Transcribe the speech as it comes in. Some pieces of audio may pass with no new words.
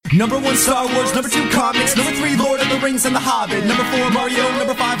Number 1, Star Wars. Number 2, comics. Number 3, Lord of the Rings and The Hobbit. Number 4, Mario.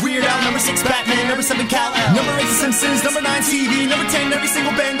 Number 5, Weird Al. Number 6, Batman. Number 7, Kal-El. Number 8, The Simpsons. Number 9, TV. Number 10, every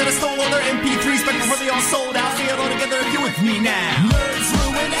single band that I stole all their MP3s back before they all sold out. Say it all together if you're with me now. Nerds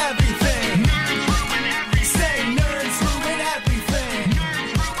ruin everything. Say nerds ruin everything.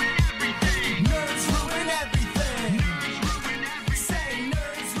 Nerds ruin everything. Say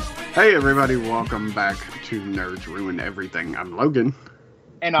nerds ruin everything. Hey everybody, welcome back to Nerds Ruin Everything. I'm Logan.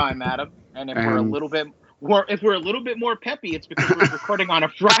 And I'm Adam. And if we're a little bit more peppy, it's because we're recording on a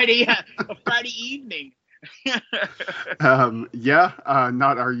Friday evening. Not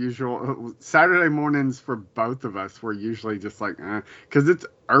our usual. Saturday mornings for both of us, we're usually just like, because it's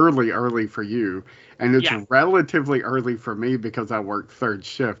early for you, and it's relatively early for me because I work third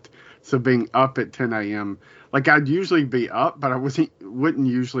shift. So being up at 10 a.m., like I'd usually be up, but I wouldn't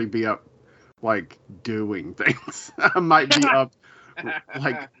usually be up like doing things. I might be up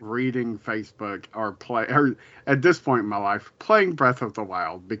like reading Facebook or at this point in my life, playing Breath of the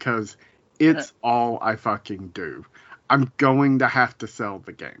Wild because it's all I fucking do. I'm going to have to sell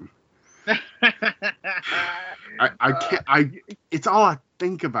the game. I can't. It's all I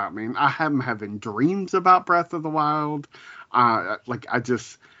think about, man. I'm having dreams about Breath of the Wild.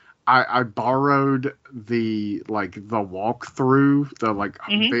 I borrowed the walkthrough, the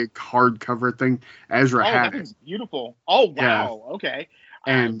big hardcover thing. Ezra had it. Beautiful. Oh wow. Yeah. Okay.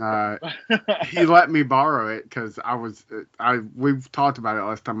 And he let me borrow it because we've talked about it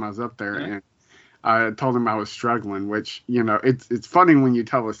last time I was up there, and I told him I was struggling. Which it's funny when you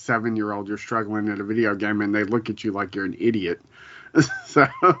tell a 7-year-old you're struggling at a video game and they look at you like you're an idiot. So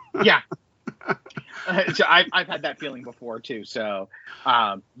yeah. So I've had that feeling before too. So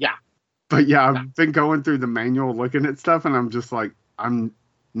yeah. But yeah, I've been going through the manual looking at stuff, and I'm just like, I'm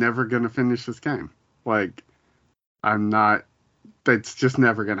never gonna finish this game. Like, I'm not. That's just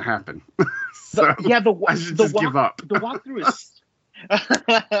never gonna happen. So I should just give up. The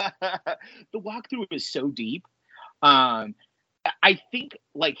walkthrough is so deep. I think,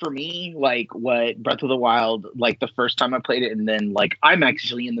 like, for me, like, what Breath of the Wild, like, the first time I played it, and then, like, I'm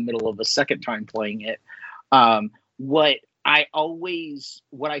actually in the middle of a second time playing it. What I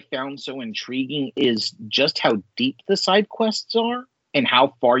found so intriguing is just how deep the side quests are and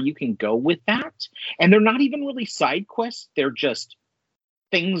how far you can go with that. And they're not even really side quests. They're just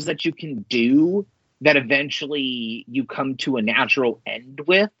things that you can do that eventually you come to a natural end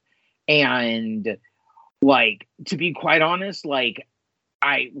with. And, like, to be quite honest, like,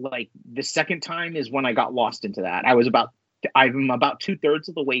 the second time is when I got lost into that. I'm about 2/3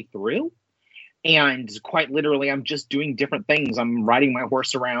 of the way through. And quite literally, I'm just doing different things. I'm riding my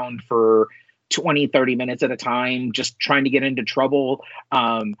horse around for 20, 30 minutes at a time, just trying to get into trouble.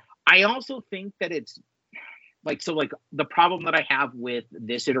 I also think that it's like the problem that I have with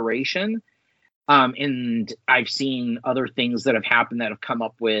this iteration, and I've seen other things that have happened that have come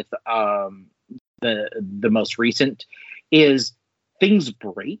up with the most recent, is things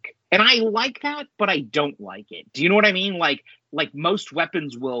break. And I like that, but I don't like it. Do you know what I mean? Like most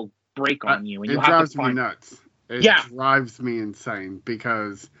weapons will break on you, and you have to find... me nuts. It drives me insane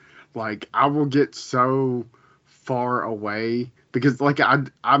because, like, I will get so far away because, like,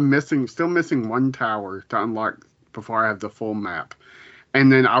 I'm still missing one tower to unlock before I have the full map,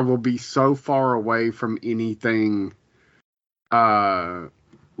 and then I will be so far away from anything,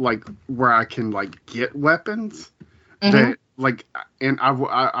 like where I can like get weapons that like, and I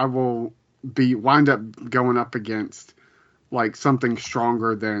will wind up going up against like something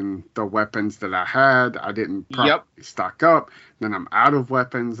stronger than the weapons that I had. I didn't properly stock up. Then I'm out of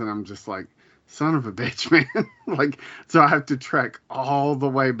weapons, and I'm just like, son of a bitch, man. Like, so I have to trek all the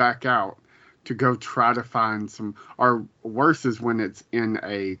way back out to go try to find some. Or worse is when it's in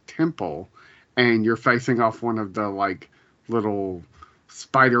a temple, and you're facing off one of the like little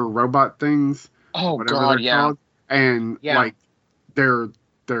spider robot things. Oh God, yeah. Called. And like they're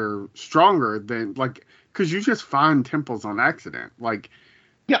stronger than like. Because you just find temples on accident. Like,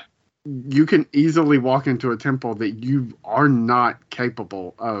 you can easily walk into a temple that you are not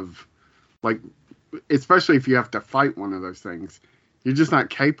capable of, like, especially if you have to fight one of those things. You're just not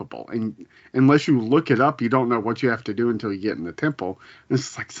capable. And unless you look it up, you don't know what you have to do until you get in the temple. And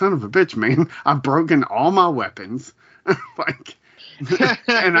it's like, son of a bitch, man. I've broken all my weapons. Like,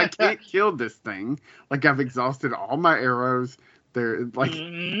 and I can't kill this thing. Like, I've exhausted all my arrows. They're like...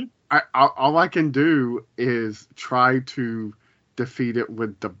 all I can do is try to defeat it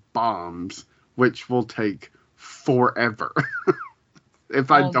with the bombs, which will take forever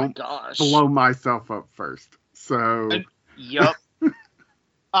if I don't blow myself up first. So, yep.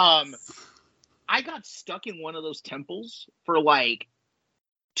 I got stuck in one of those temples for like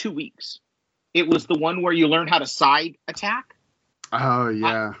 2 weeks. It was the one where you learn how to side attack. Oh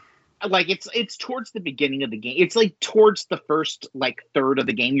yeah. Like it's towards the beginning of the game. It's like towards the first like third of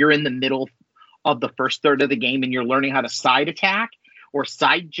the game. You're in the middle of the first third of the game, and you're learning how to side attack or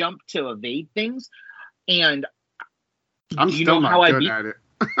side jump to evade things. And I'm still not good at it.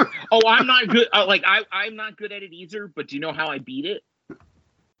 Oh, I'm not good. I'm not good at it either. But do you know how I beat it?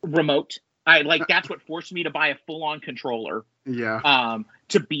 Remote. That's what forced me to buy a full-on controller. Yeah.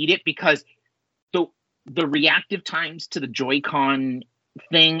 To beat it, because the reactive times to the Joy-Con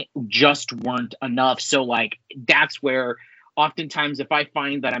thing just weren't enough. So like that's where oftentimes if I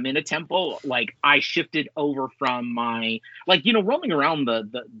find that I'm in a temple, like I shifted over from my roaming around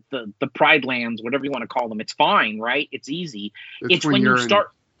the Pride Lands, whatever you want to call them, it's fine, right? It's easy. It's when you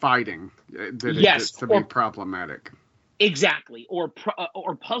start fighting that it gets to be problematic. Exactly. Or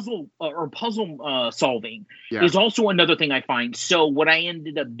puzzle solving is also another thing I find. So what I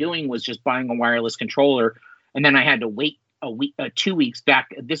ended up doing was just buying a wireless controller, and then I had to wait 2 weeks back.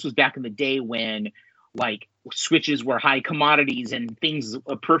 This was back in the day when like switches were high commodities and things,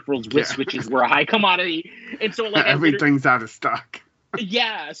 peripherals with switches were a high commodity. And so like everything's out of stock.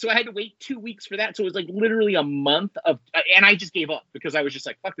 Yeah. So I had to wait 2 weeks for that. So it was like literally a month of, and I just gave up because I was just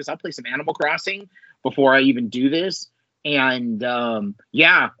like, fuck this. I'll play some Animal Crossing before I even do this. And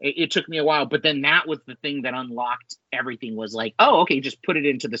it took me a while, but then that was the thing that unlocked everything. Was like, oh, okay, just put it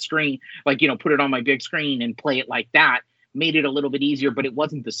into the screen, put it on my big screen and play it like that. Made it a little bit easier, but it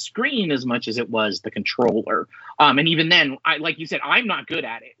wasn't the screen as much as it was the controller. And even then, like you said, I'm not good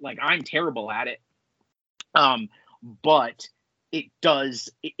at it. Like I'm terrible at it. But it does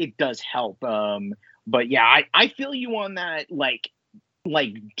help. But yeah, I feel you on that. Like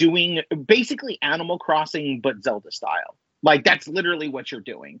doing basically Animal Crossing, but Zelda style. Like that's literally what you're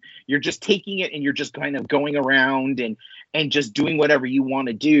doing. You're just taking it and you're just kind of going around and just doing whatever you want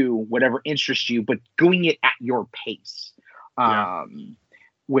to do, whatever interests you, but doing it at your pace.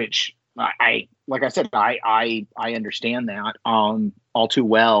 Which I like I said, I understand that all too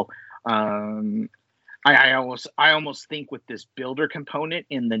well. I almost think with this builder component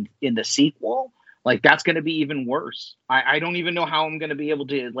in the sequel, like that's going to be even worse. I don't even know how I'm going to be able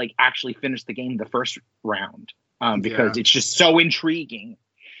to like actually finish the game the first round, because it's just so intriguing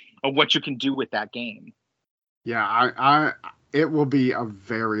of what you can do with that game. Yeah, it will be a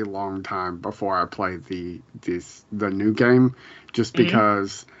very long time before I play the new game, just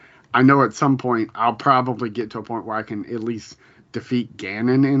because I know at some point I'll probably get to a point where I can at least defeat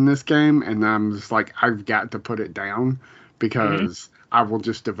Ganon in this game, and I'm just like, I've got to put it down because I will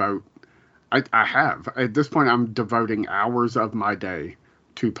just devote. I have at this point I'm devoting hours of my day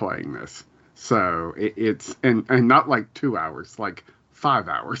to playing this, so it's and not like 2 hours, like 5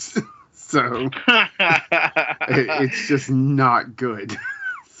 hours. So it's just not good.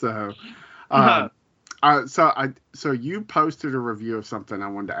 So so you posted a review of something I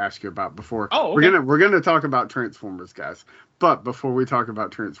wanted to ask you about before. Oh, okay. We're gonna talk about Transformers, guys. But before we talk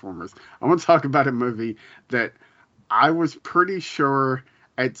about Transformers, I want to talk about a movie that I was pretty sure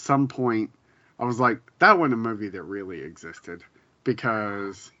at some point I was like, that wasn't a movie that really existed,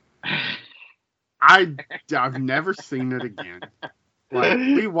 because I've never seen it again. Like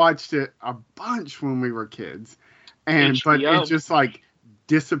we watched it a bunch when we were kids, but it just like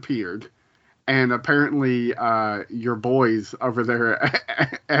disappeared. And apparently, your boys over there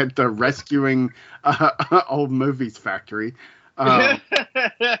at the Rescuing Old Movies Factory dug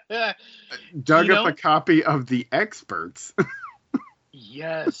up a copy of The Experts.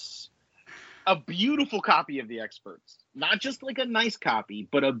 Yes, a beautiful copy of The Experts. Not just like a nice copy,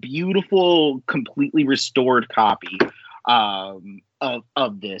 but a beautiful, completely restored copy of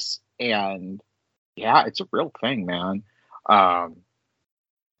this. And yeah, it's a real thing, man.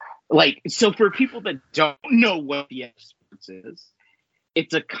 So for people that don't know what The Experts is,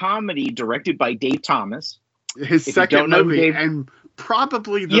 it's a comedy directed by Dave Thomas. His second movie, and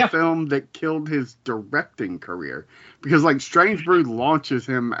probably the film that killed his directing career, because like Strange Brew launches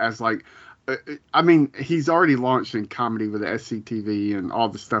him as like, I mean, he's already launched in comedy with the SCTV and all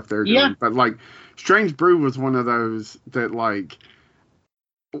the stuff they're doing, but like Strange Brew was one of those that like,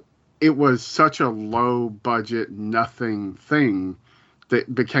 it was such a low budget, nothing thing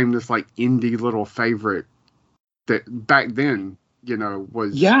that became this like indie little favorite that back then,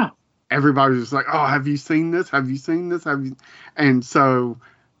 was everybody was just like, oh, have you seen this? Have you seen this? And so,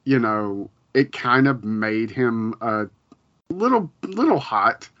 it kind of made him a little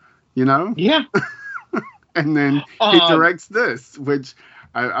hot, Yeah. And then he directs this, which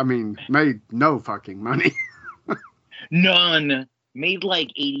I mean, made no fucking money. None. Made like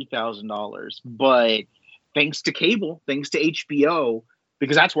 $80,000, but thanks to cable, thanks to HBO,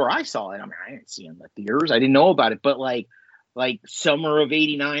 because that's where I saw it. I mean, I didn't see it in the theaters. I didn't know about it, but like summer of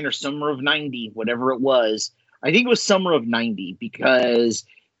 89 or summer of 90, whatever it was. I think it was summer of 90 because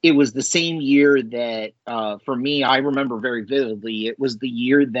it was the same year that, for me, I remember very vividly, it was the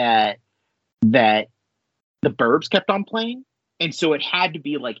year that The Burbs kept on playing. And so it had to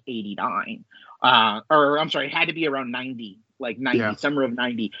be like 89. Or I'm sorry, it had to be around 90, like 90, summer of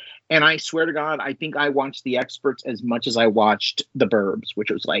 90. And I swear to God, I think I watched The Experts as much as I watched The Burbs, which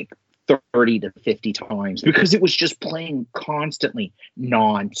was like 30 to 50 times because it was just playing constantly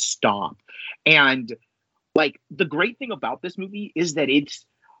nonstop. And like the great thing about this movie is that it's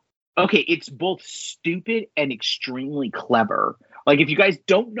both stupid and extremely clever. Like if you guys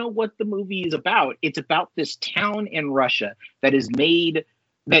don't know what the movie is about, it's about this town in Russia that's made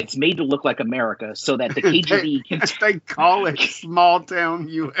to look like America so that the KGB can they call it small town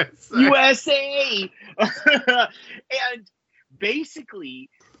USA. And basically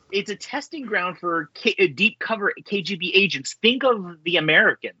it's a testing ground for deep cover KGB agents. Think of the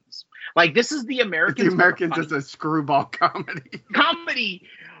Americans. Like this is the Americans. The Americans is a screwball comedy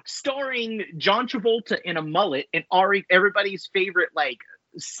starring John Travolta in a mullet and everybody's favorite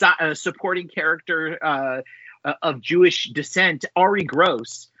supporting character of Jewish descent, Ari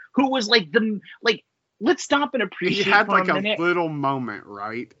Gross, who was let's stop and appreciate. He had like a little moment,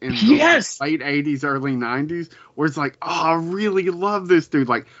 right? In the late 80s, early 90s, where it's like, oh, I really love this dude.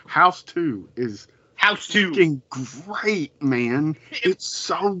 Like House 2 is fucking great, man. It's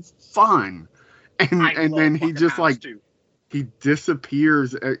so fun. And then he just he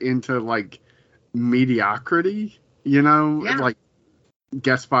disappears into like mediocrity, like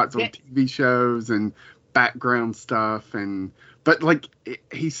guest spots on TV shows and background stuff, but like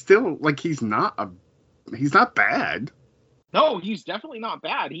he's still like he's not bad. No, he's definitely not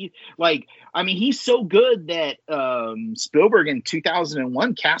bad. He's so good that Spielberg in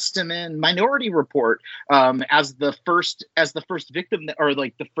 2001 cast him in Minority Report as the first victim or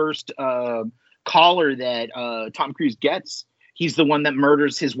like the first caller that Tom Cruise gets. He's the one that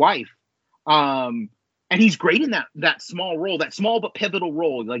murders his wife. And he's great in that small role, that small but pivotal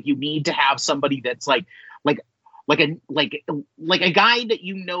role. Like you need to have somebody that's like a guy that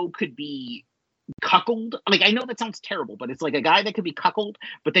could be cuckold. Like I know that sounds terrible, but it's like a guy that could be cuckold,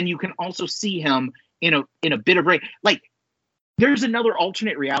 but then you can also see him in a bit of like there's another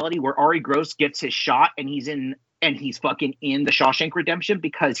alternate reality where Ari Gross gets his shot and he's fucking in the Shawshank Redemption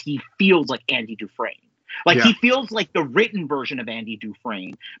because he feels like Andy Dufresne. He feels like the written version of Andy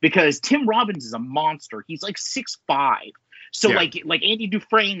Dufresne because Tim Robbins is a monster. He's like 6'5". So like Andy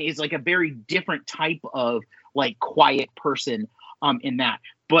Dufresne is like a very different type of like quiet person in that.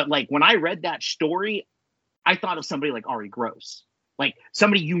 But like when I read that story, I thought of somebody like Ari Gross, like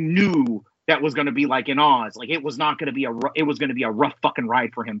somebody you knew that was going to be like in Oz. Like it was not going to be it was going to be a rough fucking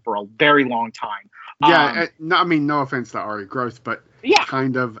ride for him for a very long time. No offense to Ari Gross, but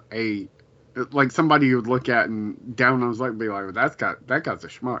kind of like somebody you would look at and down on his leg and be like, well, that guy's a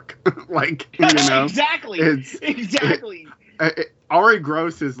schmuck. Like, Exactly. Ari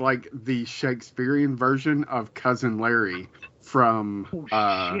Gross is like the Shakespearean version of Cousin Larry from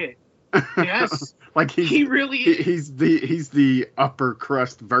shit. Yes. Like he really is. He's the upper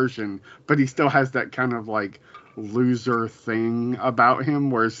crust version, but he still has that kind of like loser thing about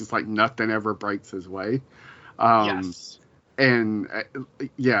him where it's just like nothing ever breaks his way. And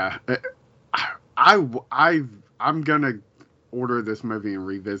I'm gonna order this movie and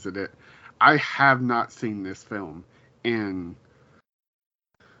revisit it. I have not seen this film in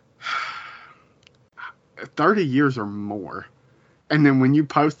 30 years or more. And then when you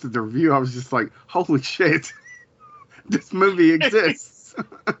posted the review, I was just like, holy shit, this movie exists.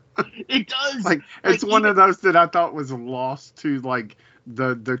 It does. Like it's one of those that I thought was lost to like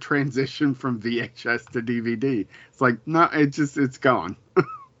the transition from VHS to DVD. It's like, no, it's gone.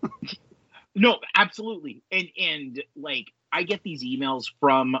 No, absolutely. And like I get these emails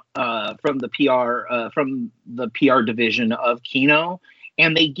from the PR division of Kino,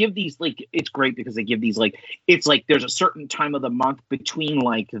 and they give these like it's great because they give these like it's like there's a certain time of the month between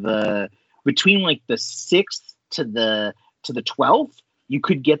the 6th to the 12th. You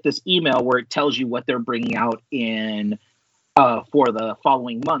could get this email where it tells you what they're bringing out in for the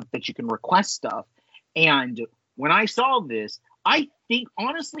following month that you can request stuff. And when I saw this, I think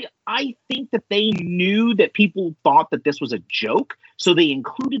that they knew that people thought that this was a joke, so they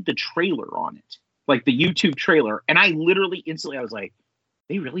included the trailer on it, like the YouTube trailer. And I literally instantly, I was like,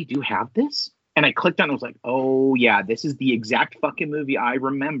 they really do have this? And I clicked on it and was like, oh yeah, this is the exact fucking movie I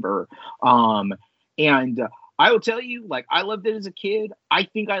remember. And I will tell you, like, I loved it as a kid. I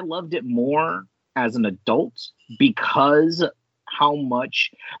think I loved it more as an adult because how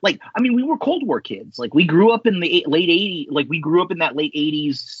much, like, I mean, we were Cold War kids. Like, we grew up in the late 80s. Like, we grew up in that late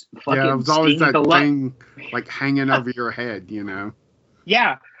 80s fucking it was always Sting, that thing, like, hanging over your head, you know?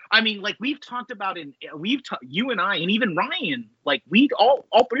 Yeah. I mean, like, we've talked about you and I, and even Ryan, like, we all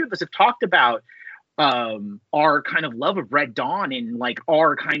three of us have talked about our kind of love of Red Dawn, and like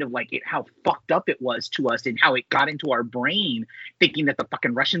our kind of like how fucked up it was to us, and how it got into our brain thinking that the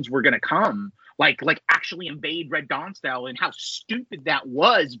fucking Russians were gonna come like actually invade Red Dawn style, and how stupid that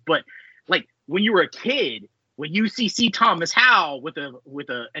was. But like, when you were a kid, when you see C. Thomas Howell with an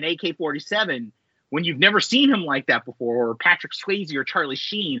AK-47, when you've never seen him like that before, or Patrick Swayze or Charlie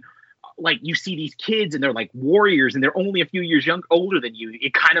Sheen, like, you see these kids and they're like warriors and they're only a few years older than you,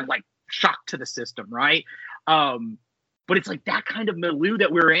 it kind of like shock to the system, right? But it's like that kind of milieu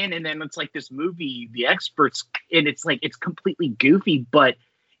that we're in, and then it's like this movie, The Experts, and it's like, it's completely goofy, but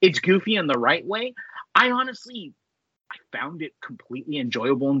it's goofy in the right way. I found it completely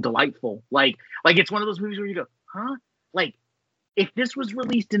enjoyable and delightful. Like it's one of those movies where you go, huh? Like, if this was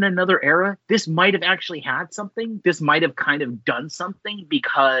released in another era, this might have actually had something. This might have kind of done something,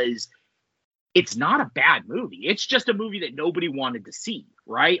 because it's not a bad movie. It's just a movie that nobody wanted to see,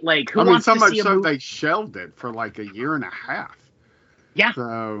 right? Like, who wants to see a movie? They shelved it for like a year and a half. Yeah.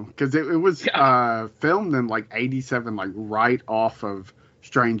 So, because it was filmed in like 87, like right off of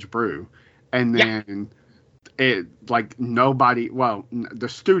Strange Brew. And then it, like, nobody in the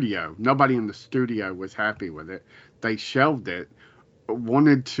studio was happy with it. They shelved it,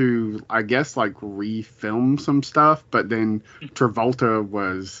 wanted to, I guess, like, refilm some stuff, but then Travolta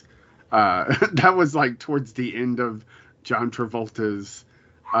was that was like towards the end of John Travolta's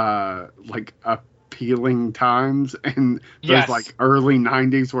like appealing times, and there's like early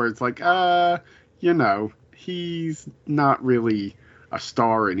 90s where it's like you know, he's not really a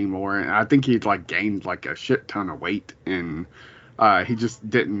star anymore, and I think he'd like gained like a shit ton of weight, and he just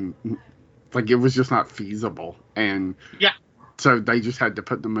didn't, like, it was just not feasible, and so they just had to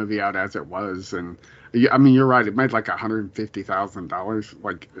put the movie out as it was. And I mean, you're right, it made like $150,000.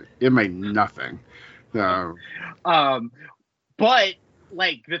 Like, it made nothing. So but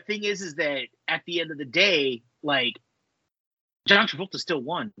like, the thing is that at the end of the day, like, John Travolta still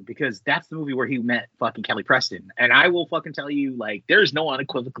won, because that's the movie where he met fucking Kelly Preston. And I will fucking tell you, like, there's no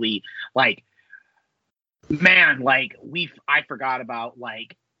unequivocally, like, man, like, I forgot about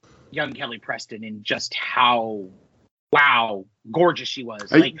like young Kelly Preston and just how gorgeous she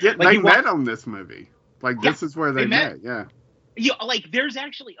was. Like, they met on this movie. Like, this is where they met. Yeah. Yeah, like, there's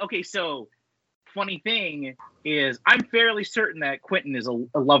actually, okay, so funny thing is, I'm fairly certain that Quentin is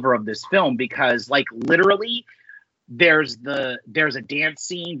a lover of this film, because like, literally there's a dance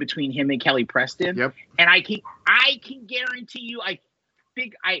scene between him and Kelly Preston. Yep. And I can guarantee you, I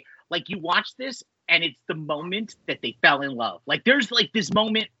think like, you watch this and it's the moment that they fell in love. Like, there's like this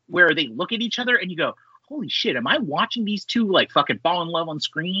moment where they look at each other and you go, holy shit, am I watching these two like fucking fall in love on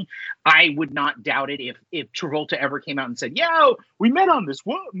screen? I would not doubt it if Travolta ever came out and said, yo, we met on this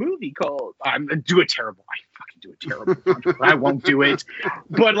movie called, I fucking do a terrible, I won't do it.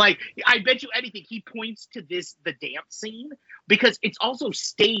 But like, I bet you anything, he points to the dance scene, because it's also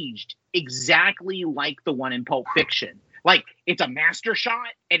staged exactly like the one in Pulp Fiction. Like, it's a master shot,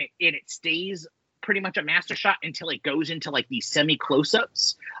 and it stays pretty much a master shot until it goes into like these semi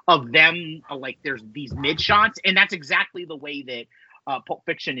close-ups of them, like there's these mid shots, and that's exactly the way that Pulp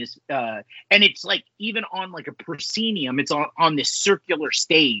Fiction is, and it's like, even on like a proscenium, it's on this circular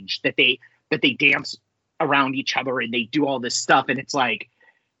stage that they dance around each other and they do all this stuff, and it's like,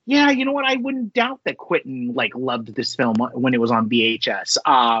 yeah, you know what, I wouldn't doubt that Quentin like loved this film when it was on VHS.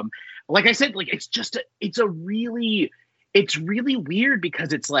 Like I said, like, it's really weird,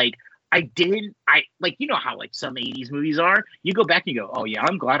 because it's like, I like, you know how like some 80s movies are, you go back and you go, oh yeah,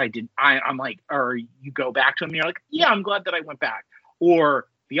 I'm glad I did. I'm like, or you go back to them and you're like, yeah, I'm glad that I went back. Or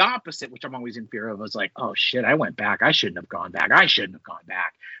the opposite, which I'm always in fear of, was like, oh shit, I went back. I shouldn't have gone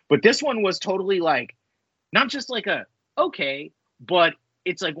back. But this one was totally like, not just like okay, but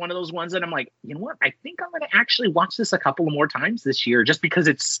it's like one of those ones that I'm like, you know what? I think I'm going to actually watch this a couple of more times this year, just because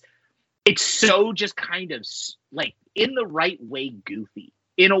it's so just kind of like, in the right way, goofy.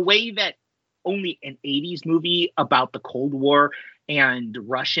 In a way that only an 80s movie about the Cold War and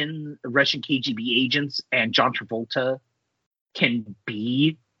Russian KGB agents and John Travolta can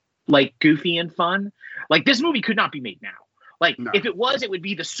be like goofy and fun. Like, this movie could not be made now. Like, if it was, it would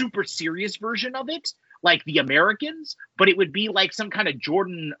be the super serious version of it, like The Americans, but it would be like some kind of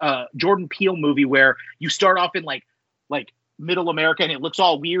Jordan Peele movie where you start off in like middle America and it looks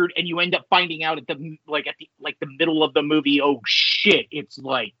all weird, and you end up finding out at the middle of the movie, oh shit, it's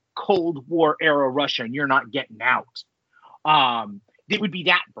like Cold War era Russia and you're not getting out. It would be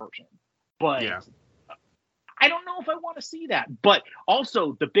that version, but Yeah. I don't know if I want to see that. But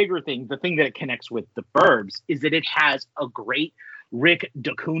also the bigger thing, the thing that it connects with the Burbs is that it has a great Rick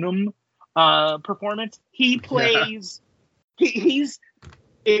DeCoonum performance. He plays. He's.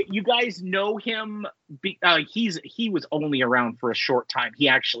 You guys know him. He was only around for a short time. He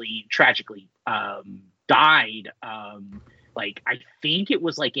actually tragically died. Like I think it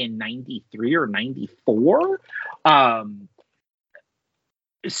was like in 93 or 94.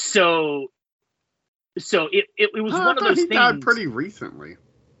 So it was one of those he things. died pretty recently.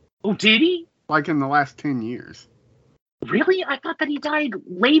 Oh, did he? Like in the last 10 years. Really? I thought that he died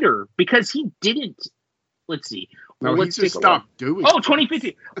later because he didn't. Let's see. No, well, he just stopped doing. Oh,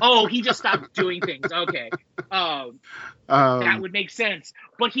 2015. Oh, he just stopped doing things. Okay. That would make sense.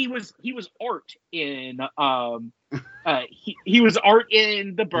 But he was art in he was art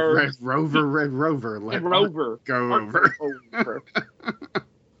in the Burbs. Red Rover. Red Rover. Go over.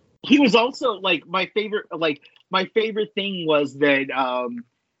 He was also like my favorite thing was that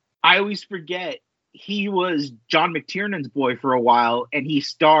I always forget he was John McTiernan's boy for a while, and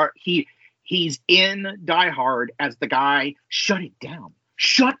he's in Die Hard as the guy. Shut it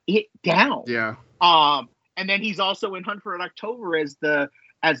down. Yeah. And then he's also in Hunt for October as the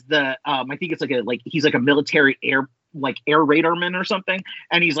I think it's he's like a military air radarman or something,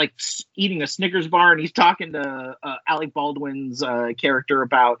 and he's like eating a Snickers bar, and he's talking to Alec Baldwin's character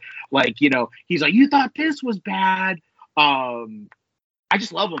about he's like, you thought this was bad. I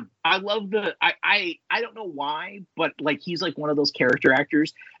just love him. I love I don't know why, but he's like one of those character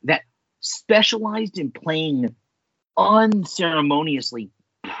actors that specialized in playing unceremoniously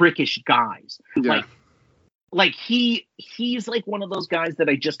prickish guys. Yeah. He's like one of those guys that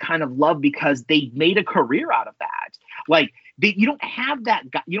I just kind of love because they made a career out of that. You don't have that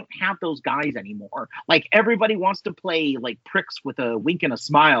guy. You don't have those guys anymore. Everybody wants to play pricks with a wink and a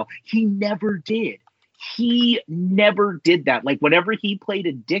smile. He never did. That. Whenever he played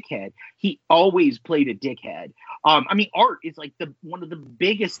a dickhead, he always played a dickhead. Art is one of the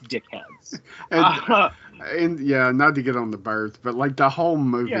biggest dickheads. And yeah, not to get on the Burbs, but the whole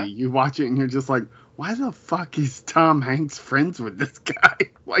movie, you watch it and you're just like, why the fuck is Tom Hanks friends with this guy?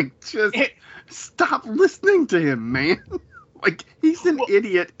 Stop listening to him, man. He's an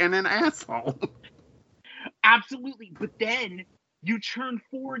idiot and an asshole. Absolutely. But then you turn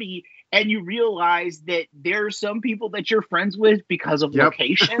 40 and you realize that there are some people that you're friends with because of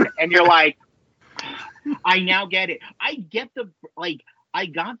location. And you're like, I now get it. I got the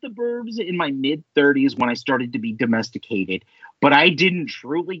Burbs in my mid-30s when I started to be domesticated, but I didn't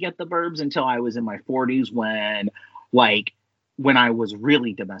truly get the Burbs until I was in my 40s when I was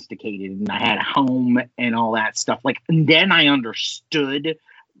really domesticated and I had a home and all that stuff. And then I understood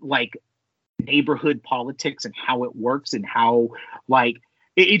neighborhood politics and how it works and how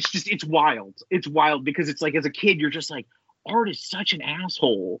it's wild. It's wild because it's as a kid, you're just like, Art is such an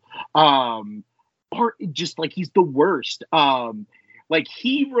asshole. Art just he's the worst.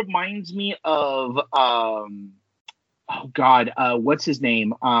 He reminds me of what's his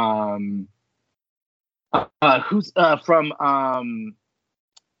name? Who's from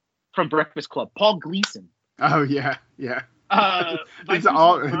Breakfast Club? Paul Gleason. Oh yeah. He's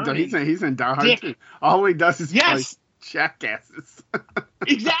in Die Hard too. All he does is play jackasses.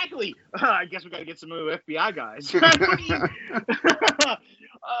 Exactly. I guess we got to get some new FBI guys.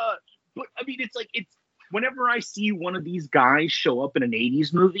 But it's whenever I see one of these guys show up in an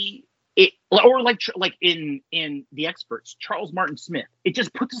 80s movie, in The Experts, Charles Martin Smith, it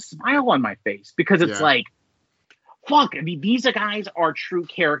just puts a smile on my face because it's fuck. These guys are true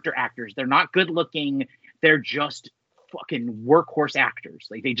character actors. They're not good looking. They're just fucking workhorse actors.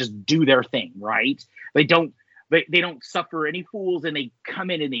 They just do their thing, right? They don't suffer any fools, and they come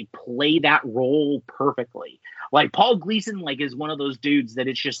in and they play that role perfectly. Paul Gleason is one of those dudes that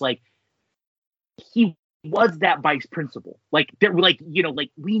it's just he was that vice principal.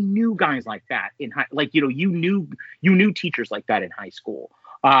 We knew guys like that in high, you knew teachers like that in high school.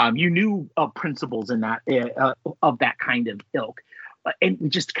 You knew principals in that of that kind of ilk, and we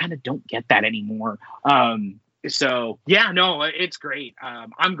just kind of don't get that anymore. So yeah, no, it's great.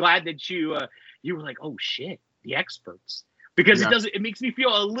 I'm glad that you were like, oh shit, The Experts, because it makes me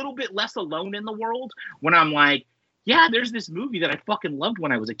feel a little bit less alone in the world when I'm like, yeah, there's this movie that I fucking loved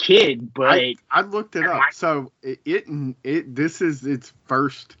when I was a kid, but I looked it up. So this is its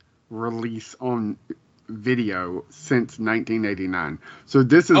first release on video since 1989. So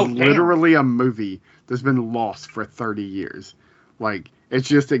this is literally a movie that's been lost for 30 years. It's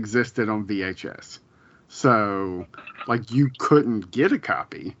just existed on VHS. So you couldn't get a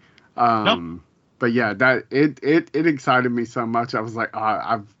copy. Nope. but yeah, that it excited me so much. I was like,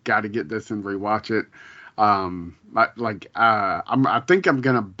 I've got to get this and rewatch it. I think I'm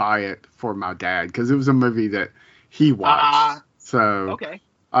gonna buy it for my dad because it was a movie that he watched. So okay.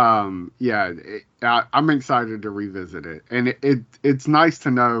 Yeah, I'm excited to revisit it, and it's nice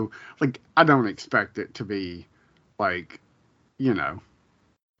to know. Like, I don't expect it to be like,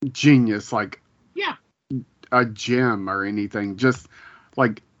 genius, like a gem or anything. Just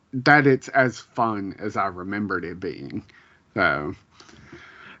like that, it's as fun as I remembered it being. So,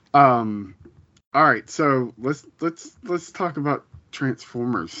 all right. So let's talk about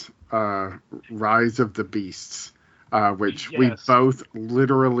Transformers, Rise of the Beasts, which we both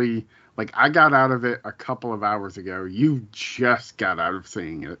literally, like, I got out of it a couple of hours ago. You just got out of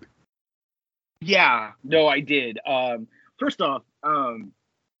seeing it. Yeah, no, I did. First off,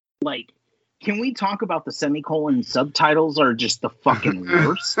 like, can we talk about the semicolon subtitles are just the fucking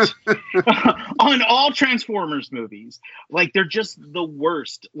worst on all Transformers movies? Like, they're just the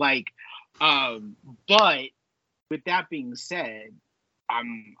worst. Like, but with that being said,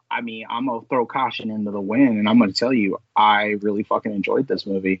 I'm gonna throw caution into the wind, and I'm gonna tell you, I really fucking enjoyed this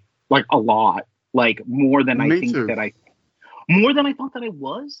movie, like, a lot, like more than I thought that I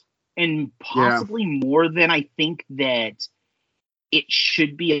was, and possibly more than I think that it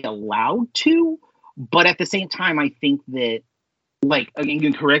should be allowed to. But at the same time, I think that, like, again, you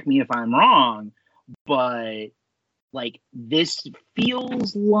can correct me if I'm wrong, but like, this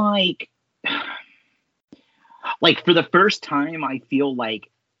feels like for the first time, I feel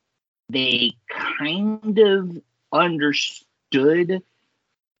like they kind of understood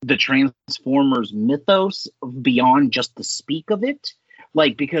the Transformers mythos beyond just the speak of it.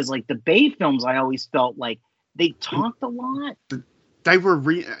 Like, because like the Bay films, I always felt like they talked a lot. They were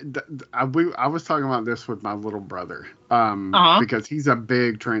I was talking about this with my little brother, because he's a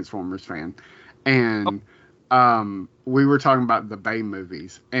big Transformers fan, and we were talking about the Bay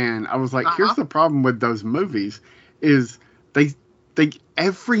movies, and I was like, here's the problem with those movies is they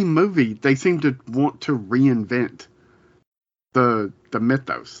every movie they seem to want to reinvent the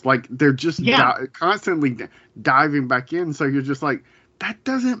mythos. Like, they're just constantly diving back in, so you're just like, that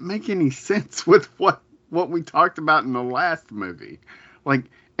doesn't make any sense with what we talked about in the last movie. Like,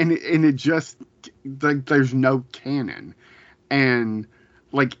 and it just, like, there's no canon. And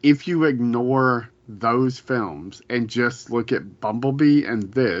like, if you ignore those films and just look at Bumblebee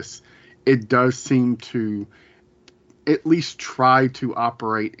and this, it does seem to at least try to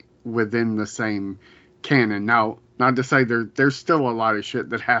operate within the same canon. Now, not to say there's still a lot of shit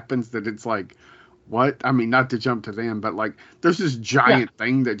that happens that it's like, what? I mean, not to jump to them, but like, there's this giant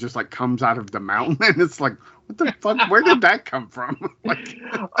thing that just like comes out of the mountain, and it's like, what the fuck? Where did that come from? Like,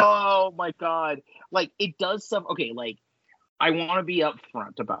 oh my god! Like, it does some. Okay, like, I want to be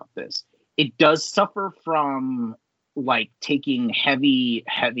upfront about this. It does suffer from like taking heavy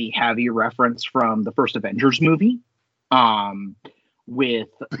reference from the first Avengers movie, with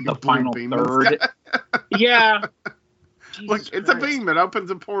the final third. Yeah. Look, it's a beam. It opens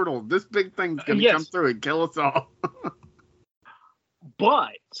a portal. This big thing's going to come through and kill us all.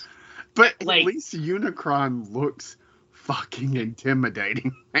 But like, at least Unicron looks fucking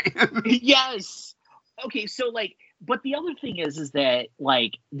intimidating, man. Yes. Okay, so like, but the other thing is that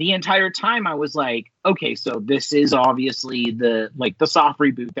like the entire time I was like, okay, so this is obviously the soft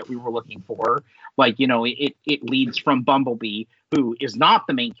reboot that we were looking for. Like, it leads from Bumblebee, who is not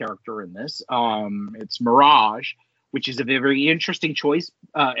the main character in this. It's Mirage, which is a very interesting choice,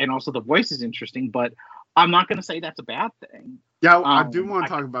 and also the voice is interesting, but I'm not going to say that's a bad thing. Yeah, I do want to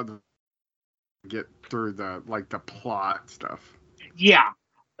talk about get through the plot stuff. Yeah,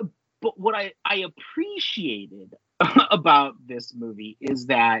 but what I appreciated about this movie is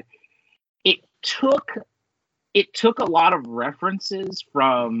that it took a lot of references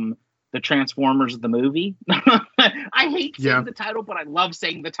from the Transformers of the movie. I hate saying the title, but I love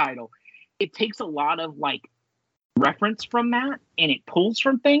saying the title. It takes a lot of like reference from that, and it pulls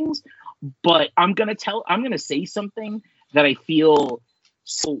from things, but I'm gonna say something that I feel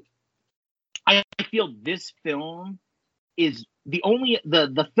this film is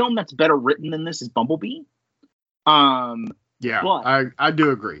the film that's better written than this is Bumblebee. I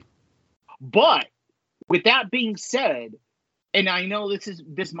do agree. But with that being said, and I know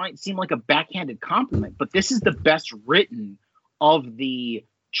this might seem like a backhanded compliment, but this is the best written of the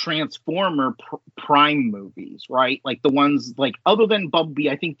Transformer Prime movies, right? Like the ones like other than Bumblebee,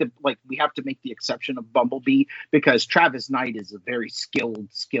 I think that like we have to make the exception of Bumblebee because Travis Knight is a very skilled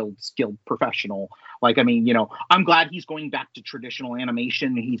professional. Like, I mean, you know, I'm glad he's going back to traditional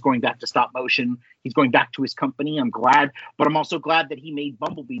animation. He's going back to stop motion. He's going back to his company. I'm glad, but I'm also glad that he made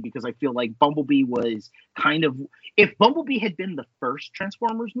Bumblebee because I feel like Bumblebee was kind of, if Bumblebee had been the first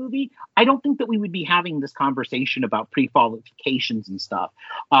Transformers movie, I don't think that we would be having this conversation about pre-qualifications and stuff.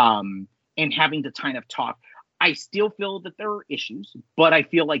 And having to kind of talk. I still feel that there are issues, but I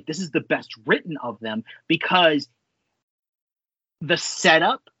feel like this is the best written of them because the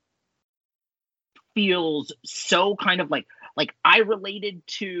setup feels so kind of like I related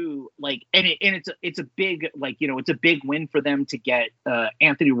to like, and it's a big, like, you know, it's a big win for them to get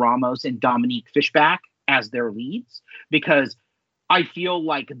Anthony Ramos and Dominique Fishback as their leads because I feel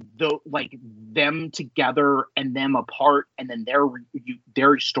like them together and them apart, and then their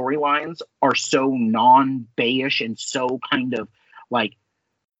storylines are so non-Bayish and so kind of like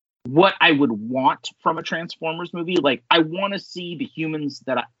what I would want from a Transformers movie. Like I want to see the humans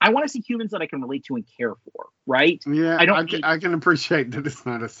that I want to see humans that I can relate to and care for. Right? Yeah, I can appreciate that it's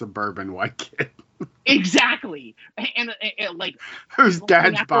not a suburban white kid. Exactly, and like whose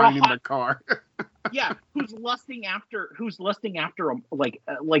dad's buying him the car. Yeah, who's lusting after like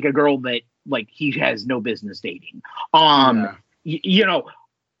a girl that like he has no business dating. You know,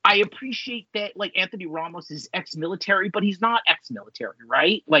 I appreciate that like Anthony Ramos is ex-military, but he's not ex-military,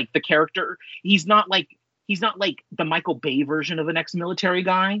 right? Like the character, he's not like the Michael Bay version of an ex-military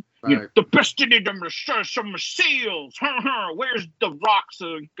guy. Right. You know, the best in them are some seals. Where's the rock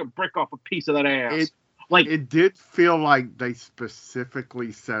so you can break off a piece of that ass? It did feel like they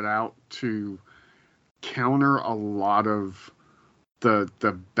specifically set out to counter a lot of the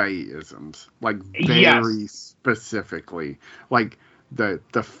Bayisms, like very specifically. Like the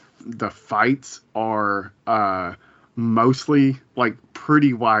fights are mostly like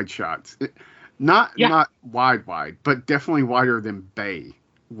pretty wide shots. Not wide, but definitely wider than Bay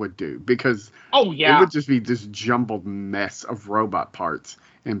would do because it would just be this jumbled mess of robot parts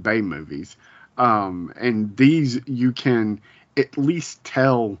in Bay movies. And these you can at least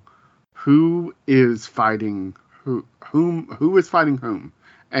tell who is fighting who is fighting whom,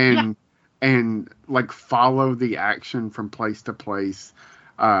 and like follow the action from place to place,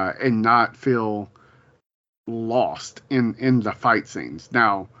 and not feel lost in the fight scenes.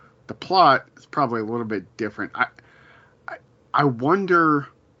 Now, the plot is probably a little bit different. I wonder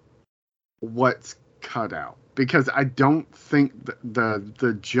what's cut out because I don't think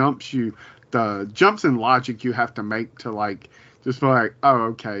the jumps in logic you have to make to like just be like, oh,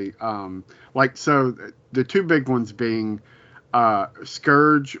 okay. Like, so the two big ones being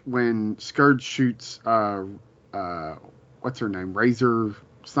Scourge, when Scourge shoots, what's her name? Razor.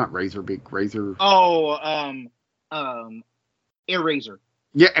 It's not Razorbeak. Razor. Oh, Airazor.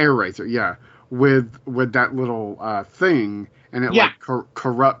 Yeah, Airazor. Yeah. With that little thing, and it like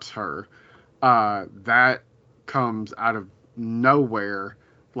corrupts her. That comes out of nowhere.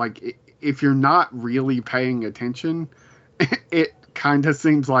 Like, if you're not really paying attention, it kind of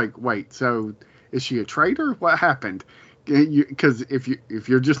seems like, wait, so is she a traitor? What happened? Because if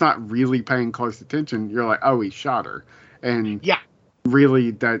you're just not really paying close attention, you're like, oh, he shot her, and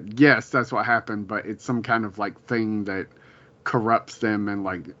really that's what happened. But it's some kind of like thing that corrupts them and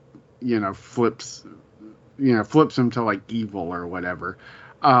like flips them to like evil or whatever.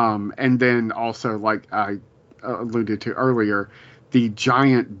 And then also, like I alluded to earlier, the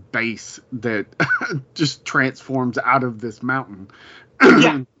giant base that just transforms out of this mountain.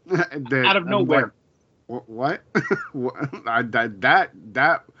 Out of nowhere. What?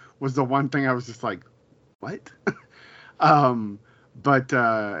 That was the one thing I was just like, what? But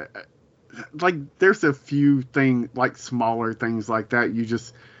like there's a few things, like smaller things like that. You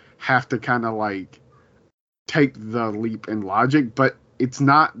just have to kind of like take the leap in logic, but it's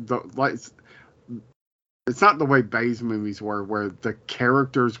not it's not the way Bay's movies were, where the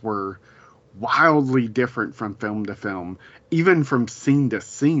characters were wildly different from film to film, even from scene to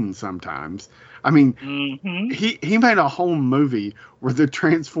scene sometimes. I mean, he made a whole movie where the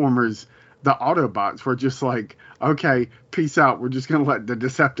Transformers, the Autobots, were just like, okay, peace out. We're just going to let the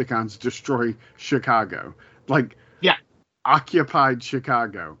Decepticons destroy Chicago. Like, occupied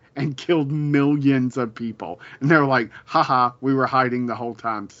Chicago and killed millions of people. And they're like, haha, we were hiding the whole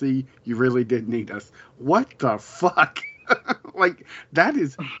time. See, you really did need us. What the fuck? Like, that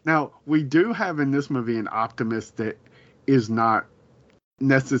is... Now, we do have in this movie an Optimus that is not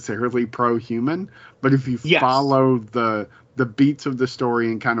necessarily pro-human, but if you follow the beats of the story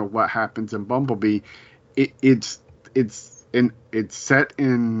and kind of what happens in Bumblebee, it's it's set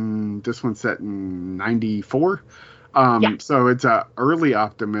in this one's set in 94. So it's a early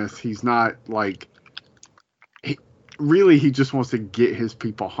Optimus. He's not like he just wants to get his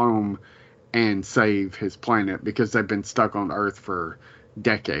people home and save his planet because they've been stuck on Earth for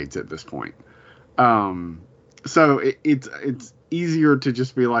decades at this point. So it's easier to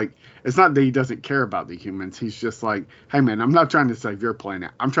just be like, it's not that he doesn't care about the humans. He's just like, hey man, I'm not trying to save your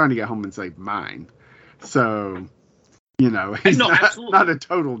planet. I'm trying to get home and save mine. So, he's not a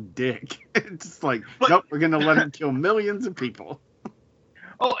total dick. It's just like, nope, we're going to let him kill millions of people.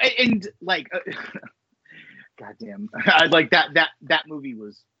 Oh, and like, goddamn, like that movie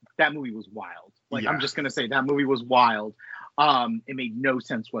was wild. Like, yeah. I'm just going to say that movie was wild. It made no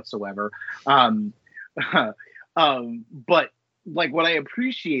sense whatsoever. But like what I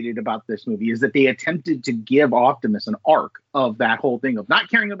appreciated about this movie is that they attempted to give Optimus an arc of that whole thing of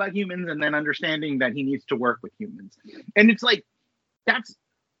not caring about humans and then understanding that he needs to work with humans. And it's like,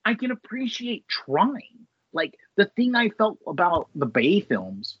 I can appreciate trying. Like, the thing I felt about the Bay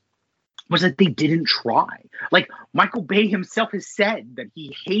films was that they didn't try. Like, Michael Bay himself has said that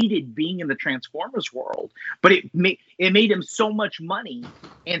he hated being in the Transformers world, but it made him so much money,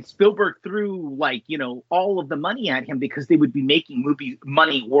 and Spielberg threw all of the money at him because they would be making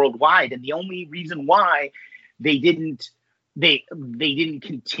money worldwide. And the only reason why they didn't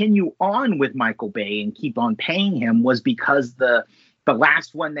continue on with Michael Bay and keep on paying him was because the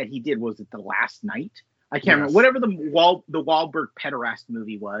last one that he did, was it The Last Night? I can't remember, whatever the Wahlberg pederast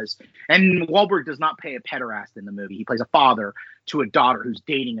movie was. And Wahlberg does not play a pederast in the movie. He plays a father to a daughter who's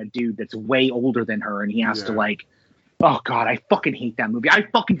dating a dude that's way older than her. And he has to oh God, I fucking hate that movie. I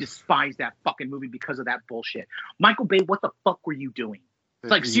fucking despise that fucking movie because of that bullshit. Michael Bay, what the fuck were you doing?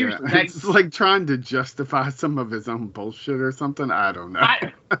 It's like, seriously. It's like trying to justify some of his own bullshit or something. I don't know.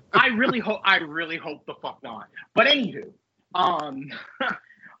 I really hope the fuck not. But anywho,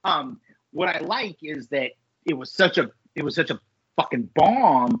 what I like is that it was such a fucking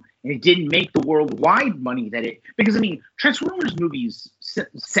bomb, and it didn't make the worldwide money that it, because I mean, Transformers movies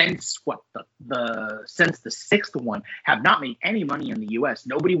since the sixth one have not made any money in the US.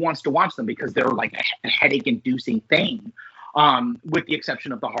 Nobody wants to watch them because they're like a headache inducing thing, with the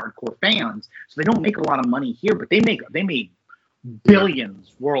exception of the hardcore fans. So they don't make a lot of money here, but they made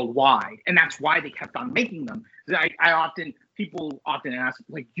billions worldwide, and that's why they kept on making them. People often ask,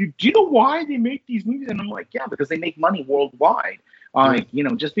 like, do you know why they make these movies? And I'm like, yeah, because they make money worldwide.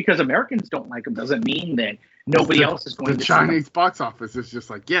 Just because Americans don't like them doesn't mean that nobody else is going to. The Chinese box office is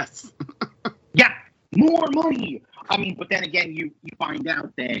just like, yes. Yeah, more money. I mean, but then again, you find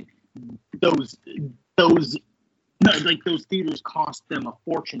out that those theaters cost them a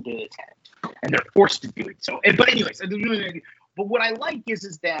fortune to attend, and they're forced to do it. So, but anyways, but what I like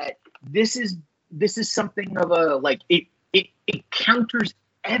is that this is something of a, like, it counters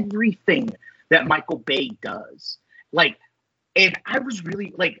everything that Michael Bay does. Like, and I was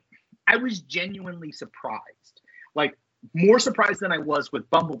genuinely surprised. Like, more surprised than I was with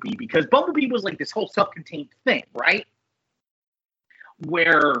Bumblebee, because Bumblebee was like this whole self-contained thing, right?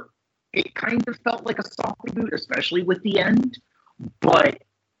 Where it kind of felt like a soft reboot, especially with the end. But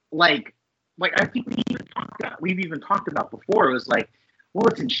like I think we've even talked about before, it was like, well,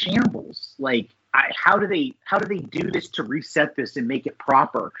 it's in shambles. Like, how do they do this to reset this and make it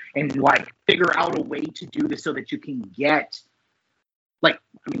proper, and like figure out a way to do this so that you can get, like,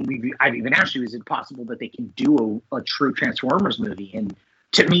 I mean, I've even asked you, is it possible that they can do a true Transformers movie? And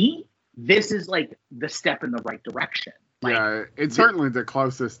to me, this is like the step in the right direction. Like, yeah, it's certainly the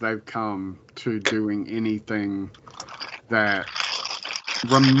closest they've come to doing anything that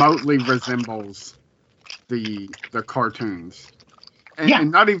remotely resembles the cartoons.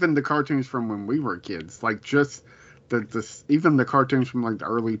 And not even the cartoons from when we were kids, like just even the cartoons from like the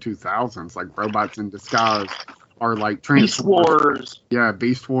early 2000s, like Robots in Disguise, are like Beast Wars. Yeah,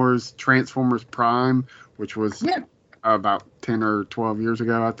 Beast Wars, Transformers Prime, which was about 10 or 12 years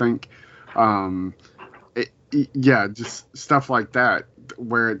ago, I think. Just stuff like that,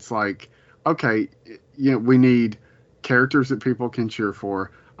 where it's like, okay, we need characters that people can cheer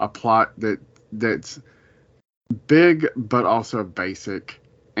for, a plot that's big but also basic,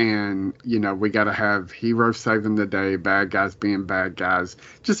 and we got to have heroes saving the day, bad guys being bad guys,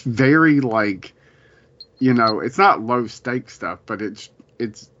 just very like, it's not low stakes stuff, but it's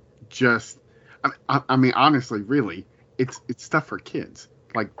just, I mean, honestly, really, it's stuff for kids.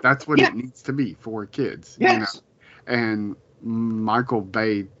 Like, that's what it needs to be, for kids. Yes. And Michael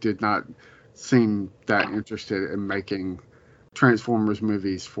Bay did not seem that interested in making Transformers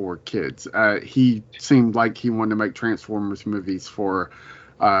movies for kids. He seemed like he wanted to make Transformers movies for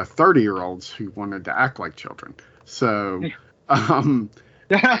 30-year-olds who wanted to act like children. So, and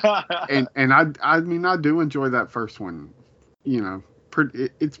I mean, I do enjoy that first one. You know,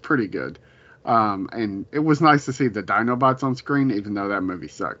 it's pretty good. And it was nice to see the Dinobots on screen, even though that movie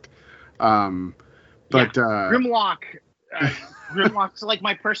sucked. But Grimlock, Grimlock's like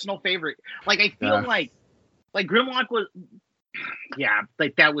my personal favorite. Like I feel like Grimlock was,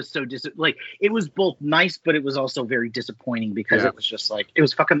 like that was so like it was both nice, but it was also very disappointing because it was just like it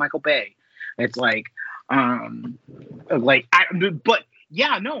was fucking Michael Bay. It's like, I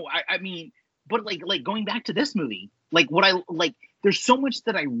mean, but like going back to this movie, like what I like. There's so much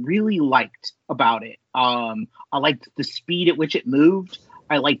that I really liked about it. I liked the speed at which it moved.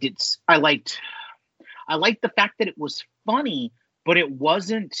 I liked the fact that it was funny, but it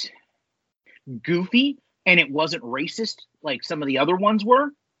wasn't goofy and it wasn't racist like some of the other ones were.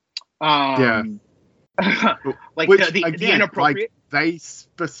 Like which, the inappropriate. Like they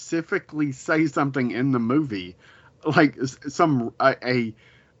specifically say something in the movie, like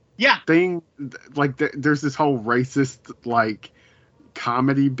thing. Like there's this whole racist like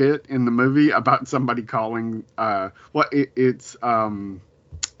comedy bit in the movie about somebody calling it's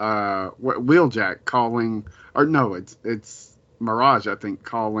Wheeljack calling, or no, it's Mirage, I think,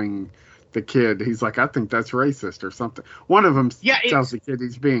 calling the kid. He's like, I think that's racist or something. One of them tells the kid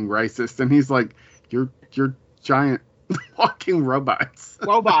he's being racist, and he's like, you're giant walking robots.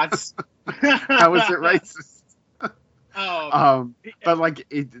 How is it racist? But like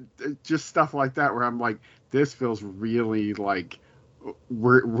it just stuff like that where I'm like, this feels really like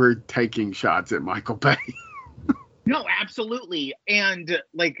we're taking shots at Michael Bay. No, absolutely. And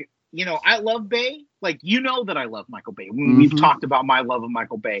like, you know, I love Bay. Like, you know that I love Michael Bay. We've talked about my love of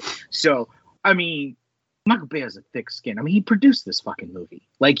Michael Bay. So, I mean, Michael Bay has a thick skin. I mean, he produced this fucking movie.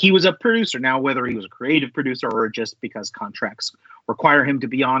 Like, he was a producer. Now, whether he was a creative producer or just because contracts require him to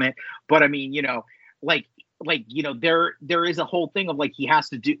be on it. But I mean, you know, like, you know, there is a whole thing of like, he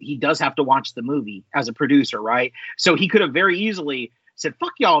does have to watch the movie as a producer, right? So he could have very easily said,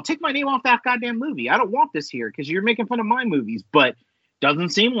 fuck y'all, take my name off that goddamn movie. I don't want this here because you're making fun of my movies, but doesn't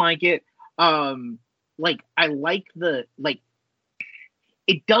seem like it. Like, I like it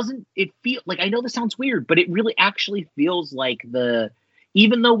feel like, I know this sounds weird, but it really actually feels like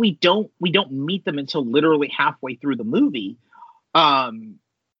even though we don't meet them until literally halfway through the movie,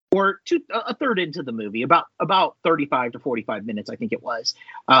 or a third into the movie, about 35 to 45 minutes, I think it was,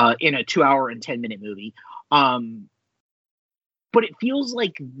 in a 2 hour and 10 minute movie. But it feels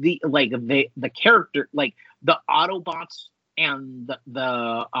like the character, like the Autobots and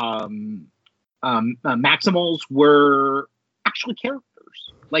the Maximals were actually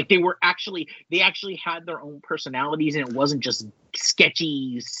characters. Like they actually had their own personalities, and it wasn't just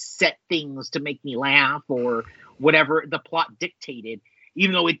sketchy set things to make me laugh or whatever the plot dictated.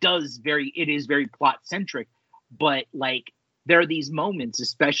 Even though it is very plot centric, but like there are these moments,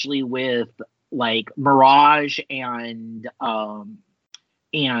 especially with like Mirage and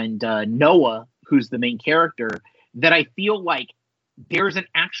Noah, who's the main character, that I feel like there's an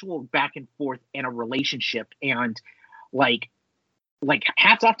actual back and forth and a relationship, and like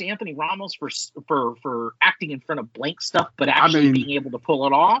hats off to Anthony Ramos for acting in front of blank stuff, but actually being able to pull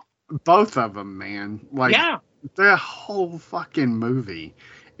it off. Both of them, man. Like, the whole fucking movie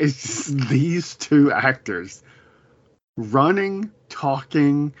is just these two actors running,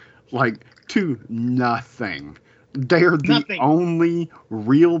 talking, like, to nothing. They're the only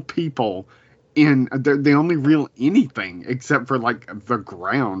real people they're the only real anything except for, like, the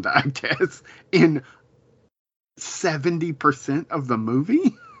ground, I guess, in 70% of the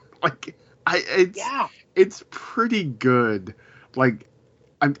movie. Like, it's pretty good. Like,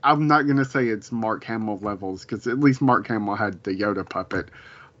 I'm not going to say it's Mark Hamill levels, because at least Mark Hamill had the Yoda puppet.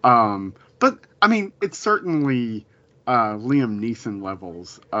 But, I mean, it's certainly Liam Neeson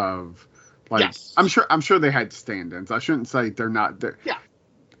levels of, like, yes. I'm sure they had stand-ins. I shouldn't say they're not.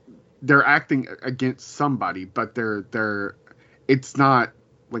 They're acting against somebody, but it's not,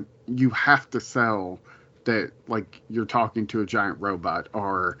 like, you have to sell that, like, you're talking to a giant robot,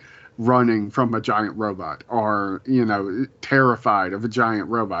 or running from a giant robot, or, you know, terrified of a giant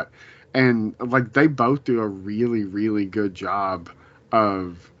robot. And, like, they both do a really, really good job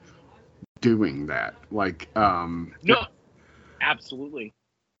of doing that. Like, no, absolutely.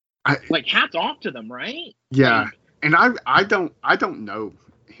 Like, hats off to them, right? Yeah. Like, and I don't know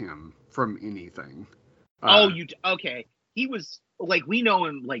him from anything. Okay. He was, like, we know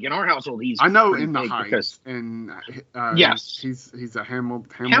him, like, in our household, I know in the Heights, and yes, he's a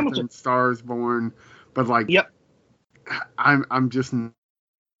Hamilton Stars born, but, like, I'm just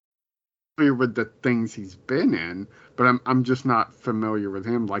familiar with the things he's been in, but I'm just not familiar with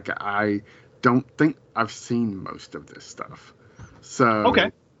him. Like, I don't think I've seen most of this stuff. So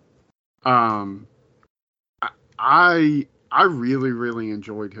okay. I really, really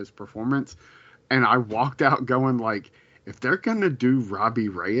enjoyed his performance, and I walked out going like, if they're gonna do Robbie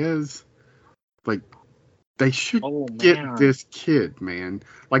Reyes, like they should get this kid, man.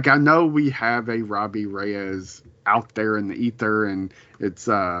 Like I know we have a Robbie Reyes out there in the ether, and it's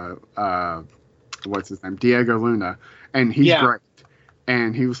what's his name, Diego Luna, and he's great,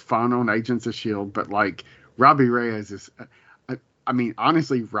 and he was fun on Agents of S.H.I.E.L.D., but like Robbie Reyes is, I mean,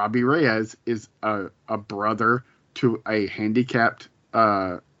 honestly, Robbie Reyes is a brother to a handicapped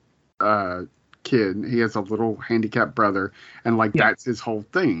kid. He has a little handicapped brother, and like that's his whole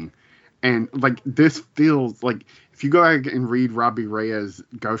thing. And like this feels like, if you go back and read Robbie Reyes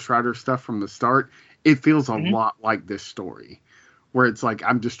Ghost Rider stuff from the start, it feels a lot like this story, where it's like,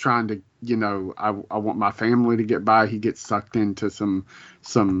 I'm just trying to, you know, I want my family to get by. He gets sucked into some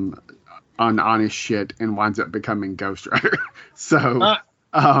unhonest shit and winds up becoming Ghost Rider. So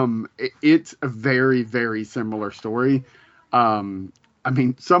it's a very, very similar story. I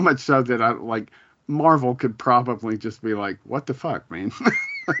mean, so much so that I like Marvel could probably just be like, what the fuck, man?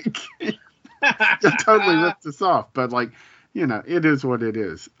 Like, it totally ripped us off, but like, you know, it is what it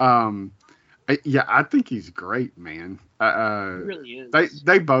is. I think he's great, man. He really is.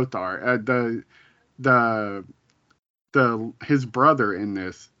 They both are. His brother in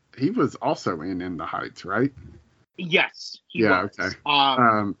this, he was also in The Heights, right? Yes, he was. Okay.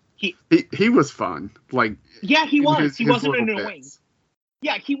 He was fun. Like, yeah, he was. He wasn't annoying. Bits.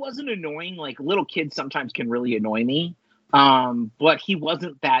 Yeah, he wasn't annoying. Like, little kids sometimes can really annoy me. But he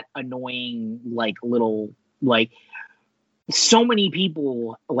wasn't that annoying, like, little, like, so many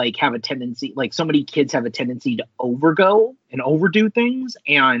people, like, have a tendency, like, so many kids have a tendency to overgo and overdo things,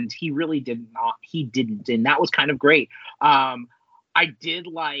 and he really didn't, and that was kind of great. I did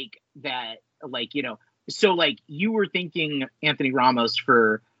like that, like, you know, so, like, you were thinking Anthony Ramos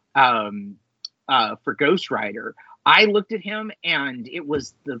for Ghost Rider. I looked at him, and it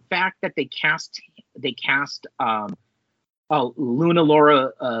was the fact that they cast Luna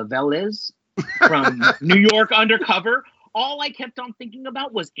Laura Velez from New York Undercover. All I kept on thinking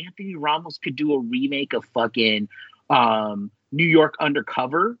about was Anthony Ramos could do a remake of fucking New York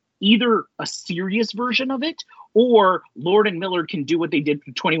Undercover, either a serious version of it, or Lord and Miller can do what they did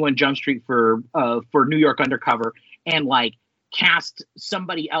for 21 Jump Street for New York Undercover and like cast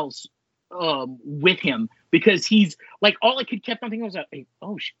somebody else with him, because he's like, all I kept on thinking was,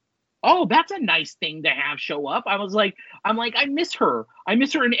 oh, that's a nice thing to have show up. I'm like, I miss her. I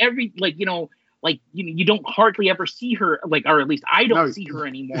miss her in every, like, you know, you don't hardly ever see her, like, or at least I don't see her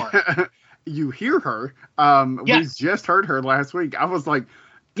anymore. You hear her. Yes. We just heard her last week. I was like,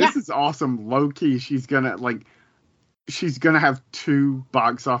 this is awesome. Low key, she's gonna have 2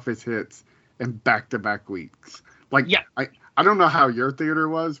 box office hits in back-to-back weeks. Like, I don't know how your theater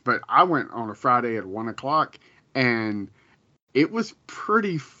was, but I went on a Friday at 1:00 and it was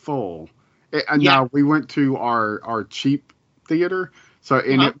pretty full. Now we went to our cheap theater, so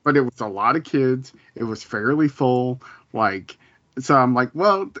but it was a lot of kids. It was fairly full. Like, so I'm like,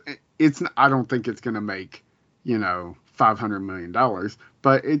 well, I don't think it's gonna make, you know, $500 million,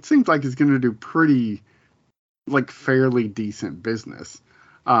 but it seems like it's gonna do pretty, like, fairly decent business.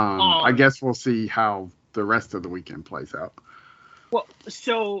 I guess we'll see how the rest of the weekend plays out. Well,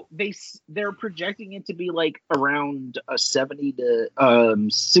 so they're projecting it to be like around 60 to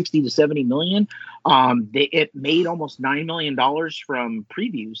 70 million. It made almost $9 million from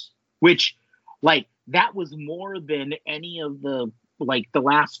previews, which, like, that was more than any of the, like, the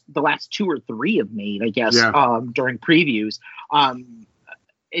last 2 or 3 have made, I guess, during previews. And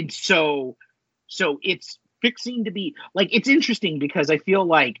so it's fixing to be, like, it's interesting because I feel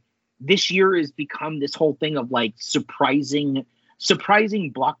like this year has become this whole thing of, like, surprising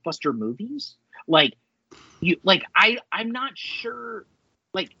blockbuster movies. Like, I'm not sure,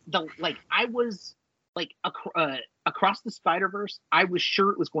 I was like, Across the Spider-Verse, I was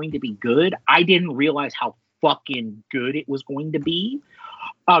sure it was going to be good. I didn't realize how fucking good it was going to be.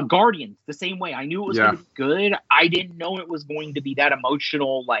 Guardians, the same way. I knew it was going to be good. I didn't know it was going to be that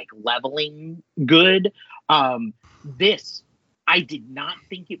emotional, like, leveling good. This, I did not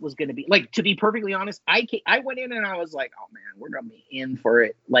think it was going to be, like, to be perfectly honest, I went in and I was like, oh man, we're going to be in for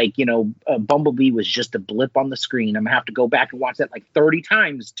it. Like, you know, Bumblebee was just a blip on the screen. I'm going to have to go back and watch that like 30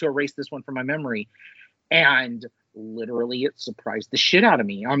 times to erase this one from my memory. And literally it surprised the shit out of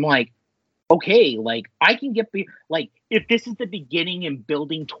me. I'm like, okay, like, I can get, like, if this is the beginning and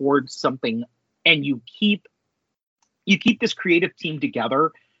building towards something, and you keep this creative team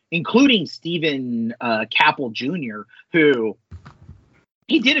together, including Stephen Caple Jr., who,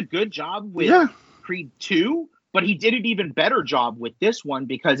 he did a good job with Creed 2, but he did an even better job with this one,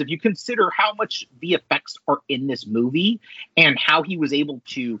 because if you consider how much VFX are in this movie and how he was able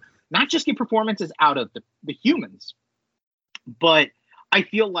to not just get performances out of the humans, but I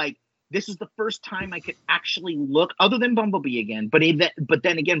feel like this is the first time I could actually look, other than Bumblebee again, but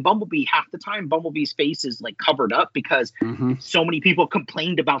then again, Bumblebee, half the time, Bumblebee's face is like covered up because so many people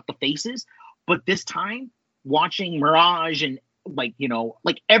complained about the faces. But this time, watching Mirage and like, you know,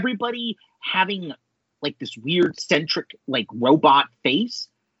 like everybody having like this weird centric like robot face,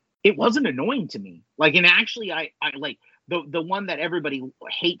 it wasn't annoying to me. Like, and actually I like the one that everybody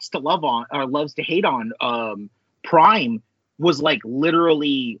hates to love on or loves to hate on, Prime, was like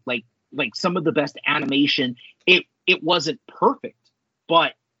literally like some of the best animation. It wasn't perfect,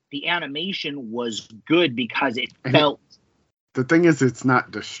 but the animation was good because it felt. The thing is, it's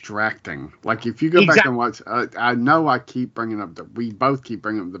not distracting. Like, if you go back and watch, I know I keep bringing up we both keep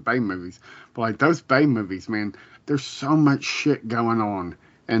bringing up the Bay movies, but like those Bay movies, man, there's so much shit going on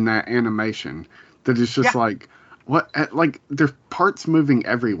in that animation that it's just like, what? Like, there's parts moving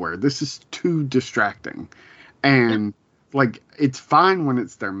everywhere. This is too distracting, and like, it's fine when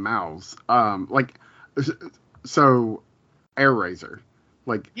it's their mouths. Like, so AirRaiser,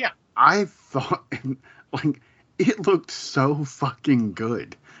 like, I thought, like, it looked so fucking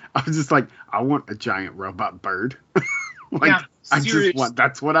good. I was just like, I want a giant robot bird. Like,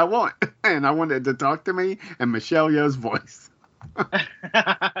 that's what I want. And I wanted to talk to me and Michelle Yeoh's voice.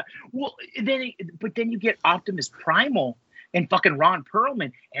 Well, then you get Optimus Primal and fucking Ron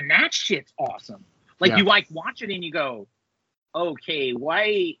Perlman, and that shit's awesome. Like, you like watch it and you go, okay,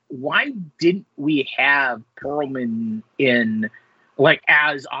 why didn't we have Perlman in like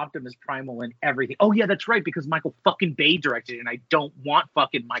as Optimus Primal and everything? Oh yeah, that's right, because Michael fucking Bay directed it, and I don't want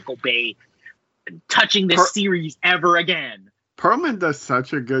fucking Michael Bay touching this series ever again. Perlman does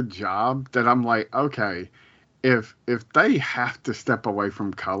such a good job that I'm like, okay, if they have to step away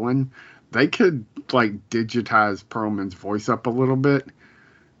from Cullen, they could like digitize Perlman's voice up a little bit,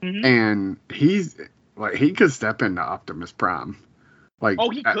 and he's like, he could step into Optimus Prime. Like,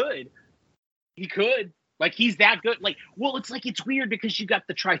 he could. Like, he's that good. Like, well, it's weird because you got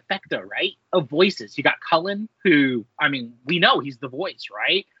the trifecta, right, of voices. You got Cullen, who, I mean, we know he's the voice,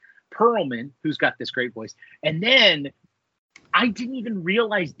 right? Perlman, who's got this great voice. And then I didn't even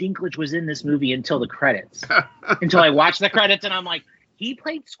realize Dinklage was in this movie until the credits. Until I watched the credits, and I'm like, he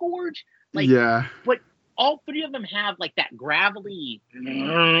played Scourge? Like, but all three of them have, like, that gravelly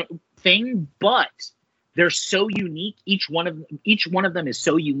thing, but they're so unique. Each one of them is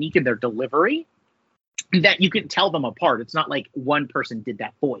so unique in their delivery that you can tell them apart. It's not like one person did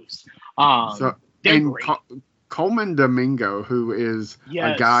that voice. Coleman Domingo, who is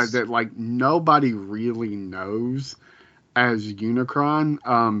a guy that like nobody really knows as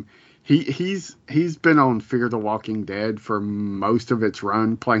Unicron. He's been on Fear the Walking Dead for most of its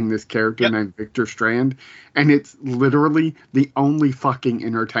run, playing this character named Victor Strand, and it's literally the only fucking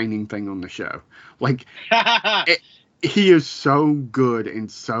entertaining thing on the show. Like, he is so good and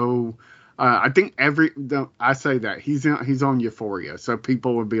so. I think I say that he's on Euphoria, so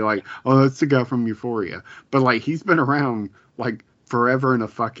people would be like, "Oh, that's the guy from Euphoria," but like, he's been around like forever and a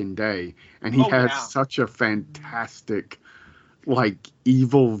fucking day, and he has such a fantastic, like,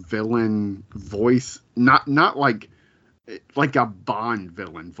 evil villain voice. Not like a Bond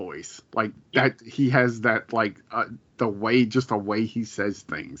villain voice, like that. He has that, like, the way he says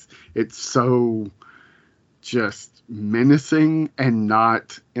things. It's so just menacing, and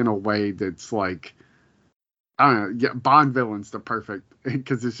not in a way that's like, I don't know. Yeah, Bond villain's the perfect,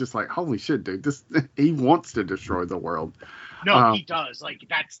 because it's just like, holy shit, dude, he wants to destroy the world. No, he does. Like,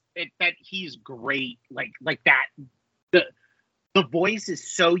 that's it. That he's great. Like that. The voice is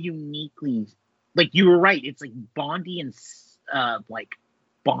so uniquely, like, you were right. It's like Bondy and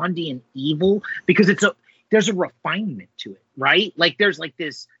evil, because there's a refinement to it, right? Like, there's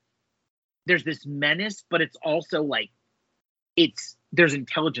this menace, but it's also like there's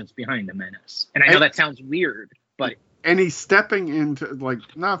intelligence behind the menace. And I know that sounds weird, but he's stepping into, like,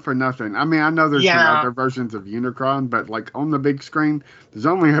 not for nothing. I mean, I know there's been other versions of Unicron, but like on the big screen, there's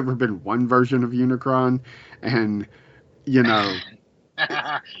only ever been one version of Unicron, and you know,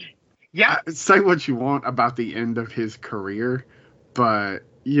 say what you want about the end of his career, but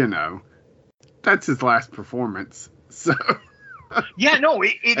you know, that's his last performance. So yeah, no,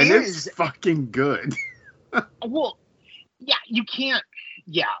 it is. It's fucking good. Well, yeah, you can't.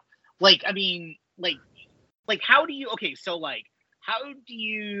 Yeah, like, I mean, like how do you? Okay, so like, how do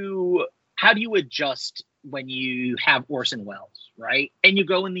you adjust when you have Orson Welles, right? And you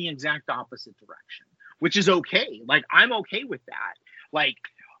go in the exact opposite direction, which is okay. Like, I'm okay with that. Like,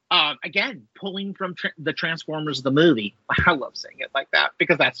 again, pulling from the Transformers the movie. I love saying it like that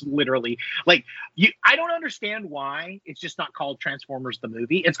because that's literally like I don't understand why it's just not called Transformers the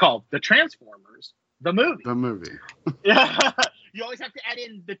movie. It's called the Transformers the movie. The movie. You always have to add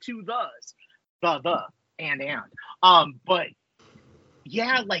in the two thes, the and. But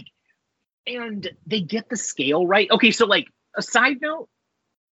yeah, like, and they get the scale right. Okay, so like a side note,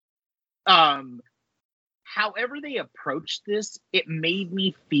 however they approached this, it made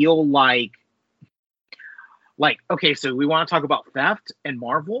me feel like, okay, so we want to talk about theft and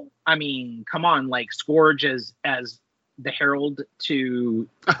Marvel. I mean, come on, like Scourge as the herald to.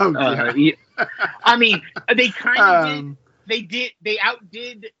 I mean, they kind of they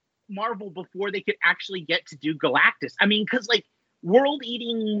outdid Marvel before they could actually get to do Galactus. I mean, because like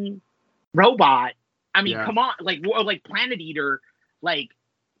world-eating robot. I mean, come on, like Planet Eater, like.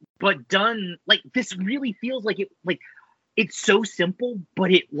 But done like this really feels like it's so simple,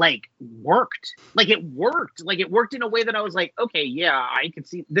 but it like worked. Like it worked in a way that I was like, okay, yeah, I can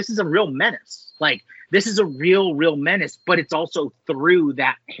see this is a real menace. Like this is a real menace, but it's also through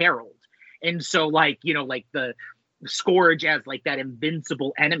that herald. And so like, you know, like the Scourge as like that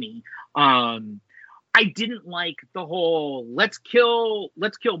invincible enemy. I didn't like the whole let's kill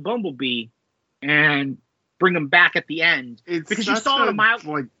Bumblebee and bring him back at the end because you saw it a mile.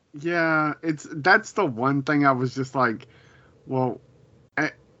 Like, yeah, that's the one thing I was just like, well,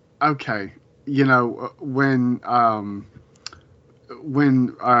 okay, you know, when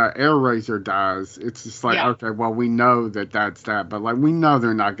Airazor dies, it's just like, okay, well, we know that's that, but like we know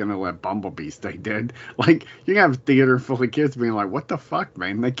they're not gonna let Bumblebee stay dead. Like you have a theater full of kids being like, what the fuck,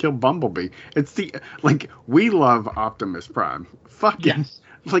 man? They killed Bumblebee. It's like we love Optimus Prime. Fucking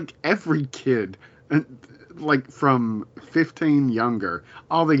like every kid. Like from 15 younger,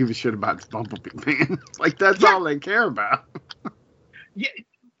 all they give a shit about is Bumblebee, man. Like that's all they care about. Yeah,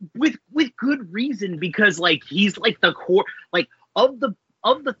 with good reason, because like he's like the core, like of the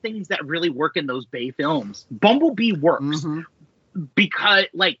things that really work in those Bay films. Bumblebee works because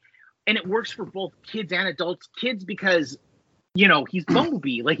like, and it works for both kids and adults. Kids because you know he's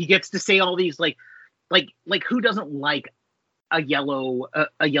Bumblebee, like he gets to say all these like who doesn't like a yellow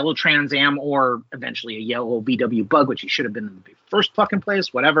Trans Am or eventually a yellow VW Bug, which he should have been in the first fucking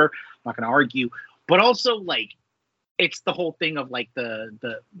place, whatever. I'm not going to argue. But also, like, it's the whole thing of, like,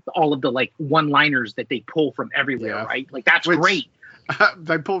 the all of the, like, one-liners that they pull from everywhere, right? Like, that's great.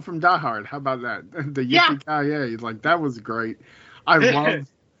 They pull from Die Hard. How about that? The Yippee-ki-yay. Like, that was great. I love...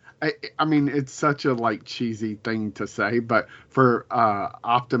 I mean, it's such a, like, cheesy thing to say, but for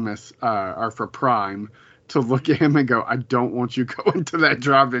Optimus, or for Prime... to look at him and go, I don't want you going to that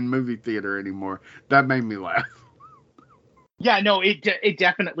drive-in movie theater anymore. That made me laugh. Yeah, no, it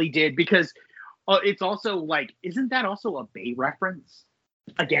definitely did because it's also like, isn't that also a Bay reference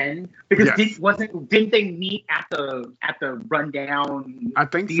again? Because didn't they meet at the Rundown I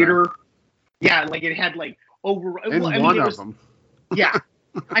think theater? So. Yeah, like it had like over one of them. Yeah,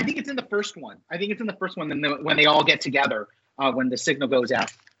 I think it's in the first one. When they all get together when the signal goes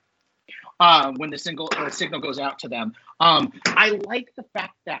out. When the signal goes out to them. I like the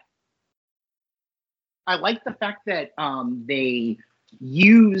fact that they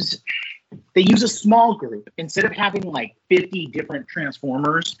use a small group instead of having like 50 different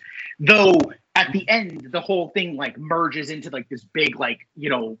Transformers. Though at the end, the whole thing like merges into like this big like, you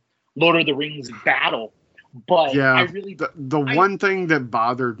know, Lord of the Rings battle. But yeah, I really one thing that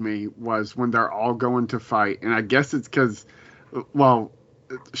bothered me was when they're all going to fight, and I guess it's because, well,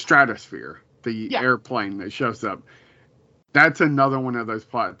 Stratosphere, the airplane that shows up. That's another one of those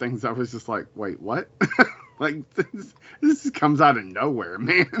plot things. I was just like, wait, what? Like this comes out of nowhere,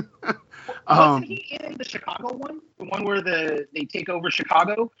 man. Wasn't he in the Chicago one? The one where they take over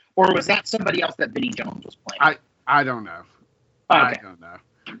Chicago? Or was that somebody else that Vinnie Jones was playing? I don't know. Okay. I don't know.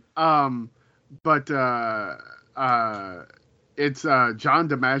 But it's John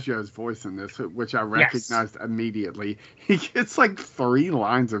DiMaggio's voice in this, which I recognized immediately. He gets like 3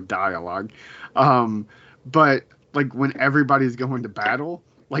 lines of dialogue. But like when everybody's going to battle,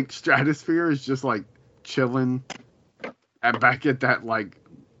 like Stratosphere is just like chilling back at that like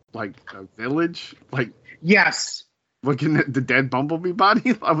a village, like looking at the dead Bumblebee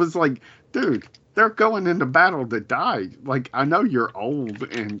body. I was like, dude, they're going into battle to die. Like, I know you're old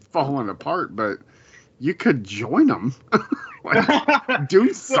and falling apart, but you could join them. Like,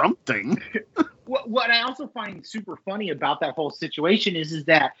 do something. What I also find super funny about that whole situation is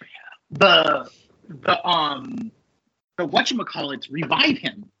that the whatchamacallits revive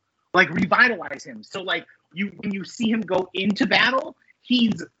him, like revitalize him. So like when you see him go into battle,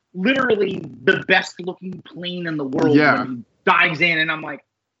 he's literally the best looking plane in the world dives in, and I'm like,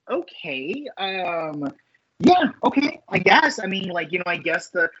 okay, yeah, okay, I guess. I mean, like, I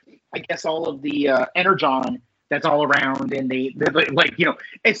guess all of the energon that's all around, and they like,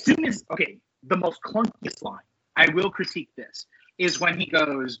 as soon as, okay, the most clunkiest line, I will critique this, is when he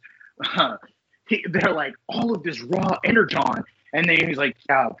goes, they're like, all of this raw energon, and then he's like,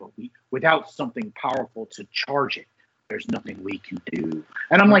 yeah, but without something powerful to charge it, there's nothing we can do.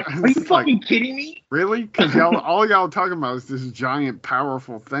 And I'm like, are you fucking kidding me? Really? Because all y'all talking about is this giant,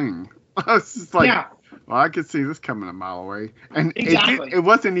 powerful thing. I was just like, yeah. Well, I could see this coming a mile away. And exactly. It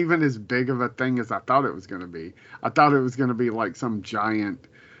wasn't even as big of a thing as I thought it was going to be. I thought it was going to be like some giant,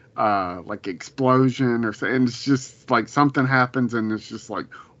 like explosion or something. And it's just like something happens and it's just like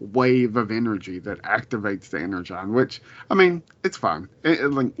wave of energy that activates the energon, which, I mean, it's fine.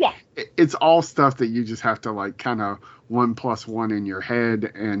 It's all stuff that you just have to like kind of 1 + 1 in your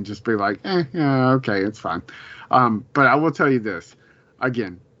head and just be like, yeah, okay, it's fine. But I will tell you this,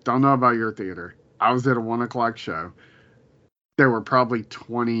 again, don't know about your theater. I was at a 1 o'clock show. There were probably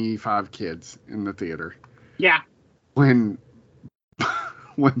 25 kids in the theater. Yeah. When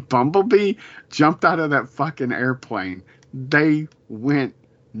Bumblebee jumped out of that fucking airplane, they went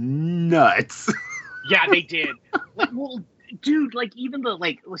nuts. Yeah, they did. Like, well, dude, like even the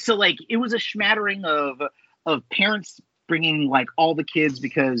it was a smattering of parents bringing like all the kids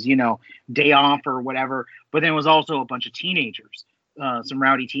because day off or whatever, but then it was also a bunch of teenagers, some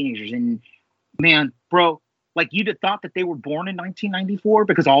rowdy teenagers, and man, bro, like you'd have thought that they were born in 1994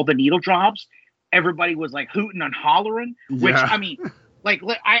 because all the needle drops, everybody was like hooting and hollering, which I mean, like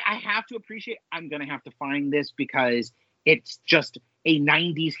I have to appreciate. I'm gonna have to find this because it's just a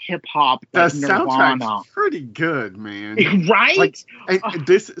 90s hip hop. The soundtrack's pretty good, man. Right? Like,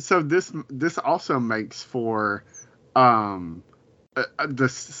 this also makes for the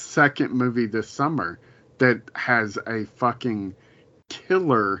second movie this summer that has a fucking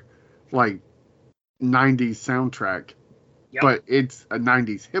killer like 90s soundtrack. Yep. But it's a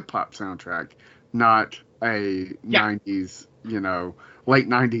 90s hip hop soundtrack, not a 90s, late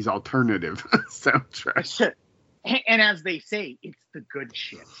 90s alternative soundtrack. And as they say, it's the good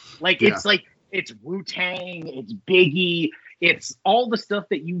shit. Like it's like it's Wu-Tang, it's Biggie, it's all the stuff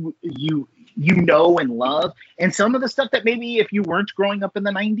that you know and love, and some of the stuff that maybe if you weren't growing up in the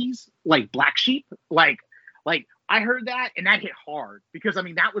 90s, like Black Sheep, like I heard that and that hit hard because I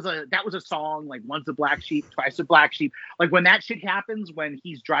mean that was a song like once a black sheep, twice a black sheep. Like when that shit happens when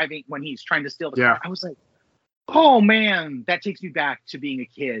he's trying to steal the car, I was like, oh man, that takes me back to being a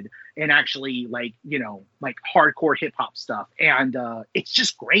kid and actually like hardcore hip hop stuff, and it's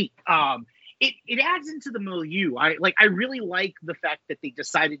just great. It adds into the milieu. I really like the fact that they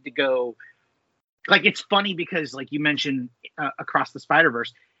decided to go. Like it's funny because like you mentioned Across the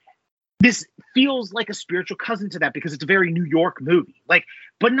Spider-Verse, this feels like a spiritual cousin to that because it's a very New York movie, like,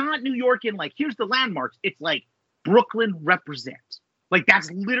 but not New York in like here's the landmarks. It's like Brooklyn represent. Like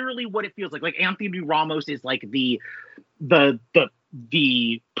that's literally what it feels like. Like Anthony Ramos is like the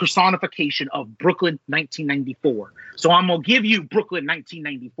personification of Brooklyn 1994. So I'm gonna give you Brooklyn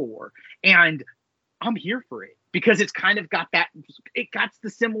 1994, and I'm here for it because it's kind of got that. It got the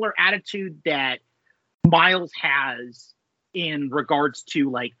similar attitude that Miles has in regards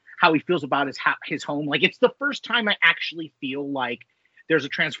to like how he feels about his home. Like it's the first time I actually feel like there's a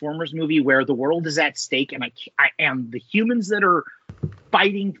Transformers movie where the world is at stake, and I am the humans that are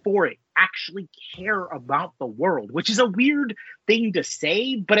fighting for it actually care about the world, which is a weird thing to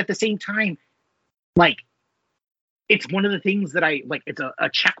say, but at the same time, like it's one of the things that I like. It's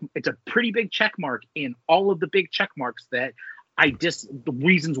a pretty big check mark in all of the big check marks that the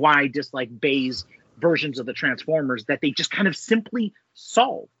reasons why I dislike Bay's versions of the Transformers that they just kind of simply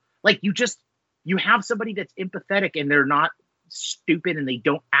solve. Like you have somebody that's empathetic and they're not stupid and they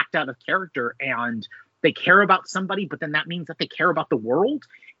don't act out of character and they care about somebody, but then that means that they care about the world.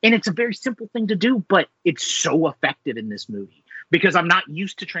 And it's a very simple thing to do, but it's so effective in this movie because I'm not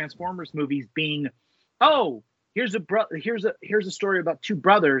used to Transformers movies being, oh, here's a story about two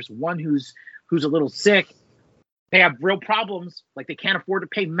brothers, one who's a little sick. They have real problems, like they can't afford to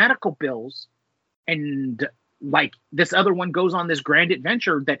pay medical bills. And like this other one goes on this grand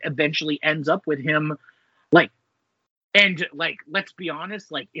adventure that eventually ends up with him. And let's be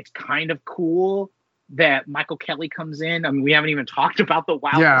honest, like it's kind of cool that Michael Kelly comes in. I mean, we haven't even talked about the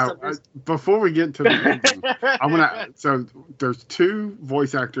wildness of this. Before we get to the so there's two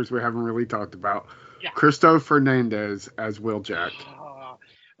voice actors we haven't really talked about. Yeah. Cristo Fernandez as Wheeljack.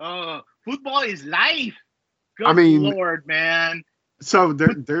 Football is life. Good Lord, man. So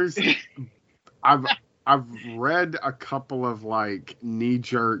there's I've read a couple of like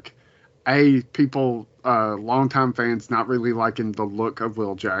knee-jerk people, longtime fans, not really liking the look of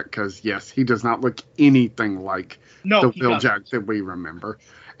Wheeljack because, yes, he does not look anything like the Wheeljack that we remember.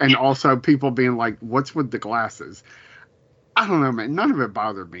 And also people being like, what's with the glasses? I don't know, man. None of it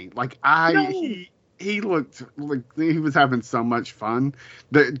bothered me. Like, he looked like he was having so much fun.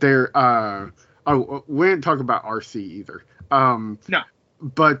 We didn't talk about RC either. No.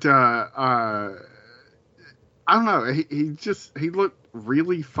 But, I don't know. He looked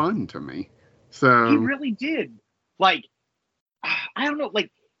really fun to me. So he really did. Like, I don't know.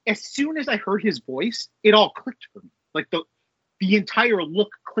 Like, as soon as I heard his voice, it all clicked for me. Like the entire look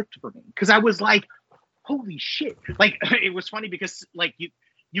clicked for me because I was like, "Holy shit!" Like, it was funny because like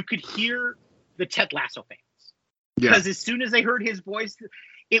you could hear the Ted Lasso fans because as soon as they heard his voice,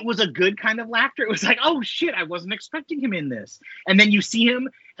 it was a good kind of laughter. It was like, "Oh shit! I wasn't expecting him in this." And then you see him,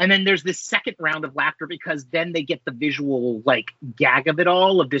 and then there's this second round of laughter because then they get the visual like gag of it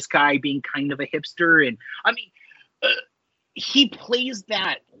all of this guy being kind of a hipster, and I mean, he plays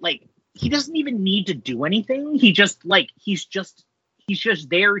that like. He doesn't even need to do anything. He just like he's just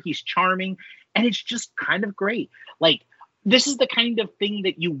there. He's charming, and it's just kind of great. Like this is the kind of thing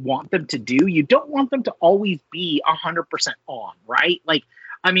that you want them to do. You don't want them to always be 100% on, right? Like,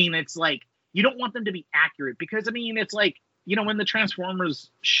 I mean, it's like you don't want them to be accurate because I mean, it's like in the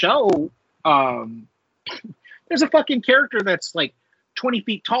Transformers show, there's a fucking character that's like 20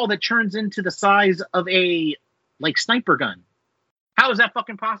 feet tall that turns into the size of a like sniper gun. How is that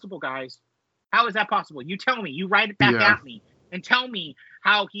fucking possible, guys? How is that possible? You tell me. You write it back at me and tell me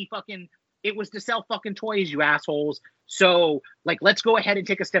how it was to sell fucking toys, you assholes. So, like, let's go ahead and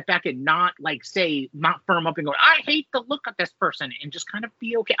take a step back and not firm up and go, I hate the look of this person and just kind of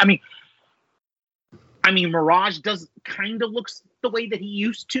be okay. I mean, Mirage does kind of looks the way that he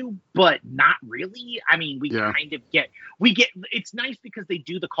used to, but not really. I mean, we get, it's nice because they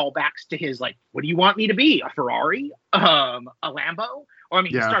do the callbacks to his, like, what do you want me to be? A Ferrari? A Lambo? Or, I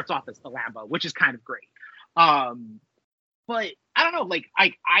mean, he starts off as the Lambo, which is kind of great. But I don't know, like,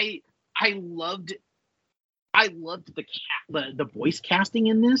 I loved the voice casting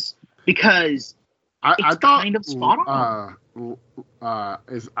in this because I thought kind of spot on. I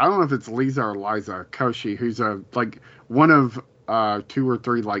don't know if it's Lisa or Liza Koshy, who's one of 2 or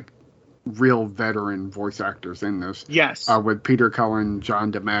 3 like real veteran voice actors in this. Yes. With Peter Cullen,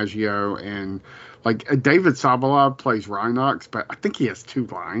 John DiMaggio, and like David Sobolov plays Rhinox, but I think he has 2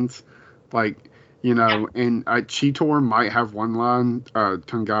 lines. Like, and Cheetor might have 1 line.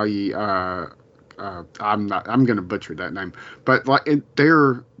 Tungai, I'm gonna butcher that name, but like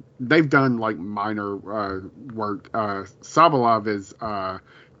they've done like minor work. Sobolov is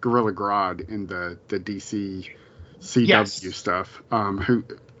Gorilla Grodd in the DC CW stuff. Who,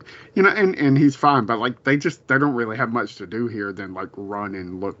 and he's fine, but like they don't really have much to do here than like run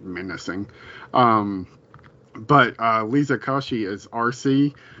and look menacing. But Lisa Koshy is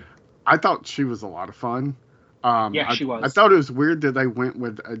RC. I thought she was a lot of fun. She was. I thought it was weird that they went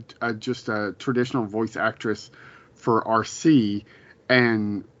with just a traditional voice actress for RC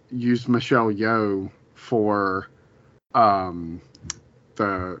and used Michelle Yeoh for I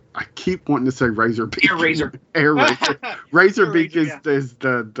keep wanting to say Razorbeak. Air Razor. Razorbeak is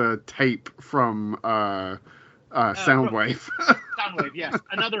the tape from Soundwave. Soundwave, yes.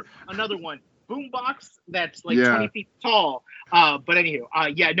 Another one. Boombox that's like 20 feet tall. But anywho,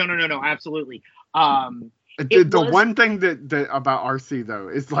 no, absolutely. The one thing that about RC though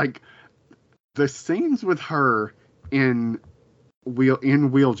is like the scenes with her in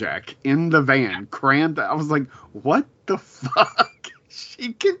Wheeljack in the van crammed. I was like, what the fuck?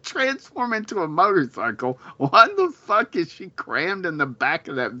 She can transform into a motorcycle. Why the fuck is she crammed in the back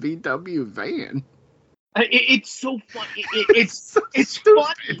of that VW van? It's so funny. It's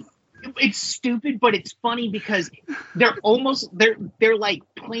funny. It's stupid, but it's funny because they're like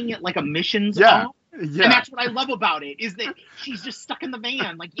playing it like a missions off. Yeah. And that's what I love about it is that she's just stuck in the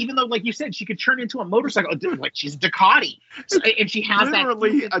van. Like, even though, like you said, she could turn into a motorcycle, like she's Ducati, and she has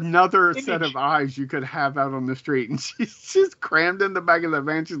literally another set of eyes you could have out on the street, and she's just crammed in the back of the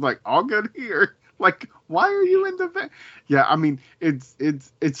van. She's like, all good here. Like, why are you in the van? Yeah, I mean, it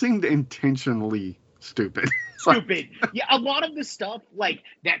seemed intentionally stupid. Stupid. Yeah, a lot of the stuff like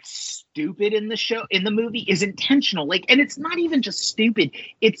that's stupid in the movie is intentional. Like, and it's not even just stupid.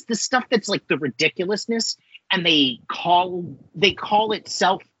 It's the stuff that's like the ridiculously, and they call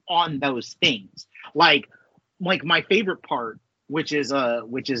itself on those things. Like my favorite part, which is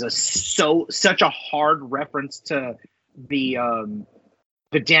such a hard reference to the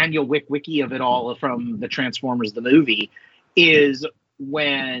Daniel Wiki of it all from the Transformers the movie, is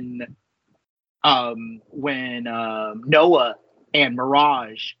when Noah and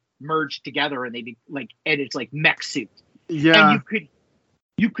Mirage merged together and they be like, and it's like mech suit. Yeah. And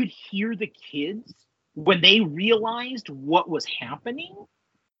you could hear the kids when they realized what was happening.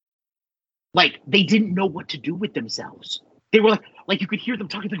 Like, they didn't know what to do with themselves. They were like you could hear them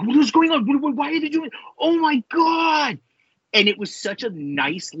talking, like, what is going on? Why are they doing it? Oh my God. And it was such a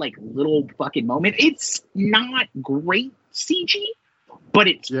nice, like, little fucking moment. It's not great CG, but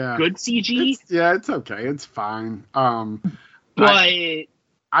it's good CG. It's okay. It's fine. But it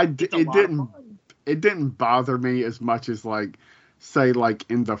didn't bother me as much as, like, say, like,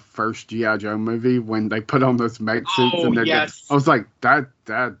 in the first G.I. Joe movie when they put on those mech suits I was like,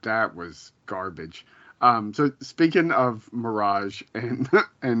 that was garbage. So speaking of Mirage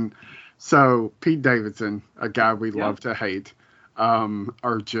and so Pete Davidson, a guy we love to hate,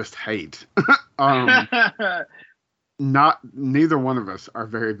 or just hate. Neither one of us are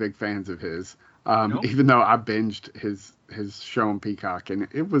very big fans of his. Even though I binged his show on Peacock and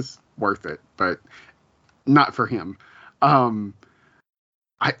it was worth it, but not for him. I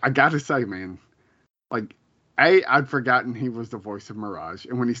gotta say, man, like, I'd forgotten he was the voice of Mirage.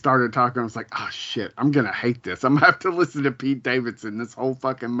 And when he started talking, I was like, oh, shit, I'm going to hate this. I'm going to have to listen to Pete Davidson this whole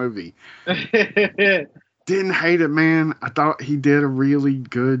fucking movie. Didn't hate it, man. I thought he did a really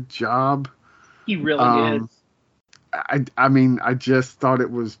good job. He really is. I mean, I just thought it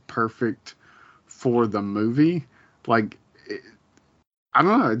was perfect for the movie. Like, I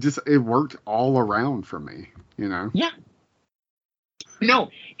don't know. It worked all around for me, you know? Yeah. No,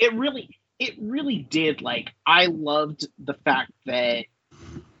 it really did. Like, I loved the fact that,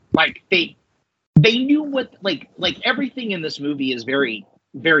 like, they knew what, like everything in this movie is very,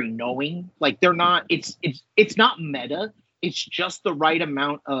 very knowing. Like, they're not, it's not meta. It's just the right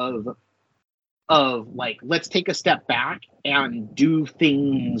amount of like, let's take a step back and do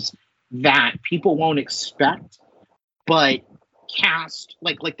things that people won't expect, but cast,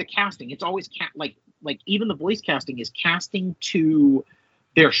 like the casting, it's always like even the voice casting is casting to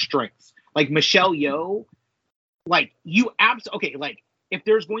their strengths. Like Michelle Yeoh, like okay, like if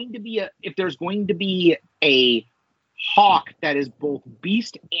there's going to be a Hawk that is both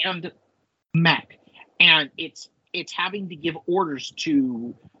beast and mech, and it's having to give orders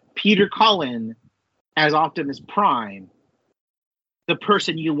to Peter Cullen as Optimus Prime, the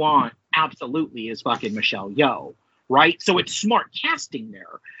person you want absolutely is fucking Michelle Yeoh. Right? So it's smart casting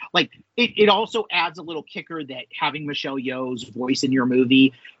there. Like, it also adds a little kicker that having Michelle Yeoh's voice in your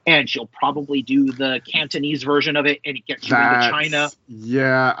movie, and she'll probably do the Cantonese version of it, and it gets you into China.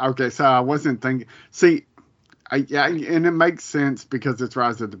 Yeah, okay, so I wasn't thinking... See, and it makes sense because it's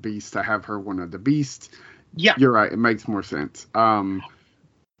Rise of the Beast to have her one of the Beasts. Yeah. You're right, it makes more sense. Although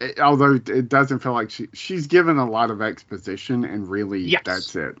it doesn't feel like she's given a lot of exposition, and really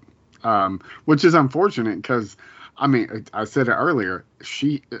that's it. Which is unfortunate because... I mean, I said it earlier.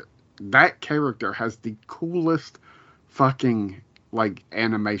 That character has the coolest fucking, like,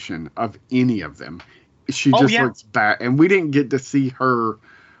 animation of any of them. She just looks bad, and we didn't get to see her.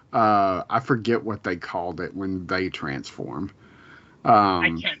 I forget what they called it when they transform.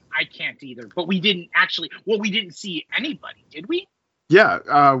 I can't either. But we didn't actually. Well, we didn't see anybody, did we?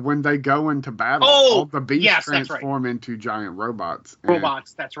 Yeah, when they go into battle, all the beasts transform into giant robots.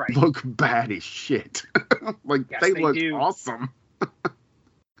 Robots, that's right. Look bad as shit. Like, they look awesome.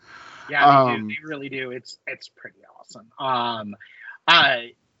 Yeah, they do. They really do. It's pretty awesome.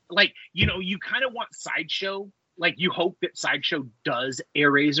 Like, you know, you kind of want Sideshow. Like, you hope that Sideshow does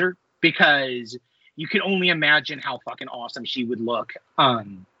Airazor, because you can only imagine how fucking awesome she would look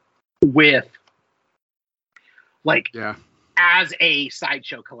with, like, as a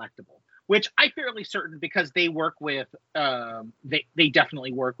Sideshow collectible, which I'm fairly certain, because they work with they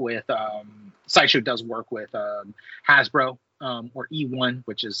definitely work with Sideshow does work with Hasbro or E1,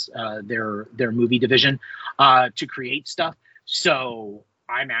 which is their movie division, to create stuff. So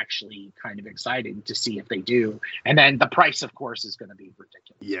I'm actually kind of excited to see if they do. And then the price, of course, is going to be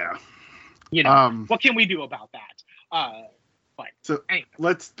ridiculous. Yeah. You know, what can we do about that? But so anyway.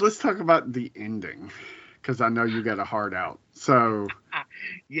 let's talk about the ending, because I know you got a heart out. So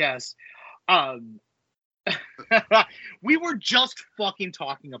yes. We were just fucking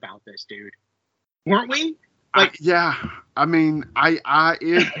talking about this, dude. Weren't we? Like, yeah. I mean, I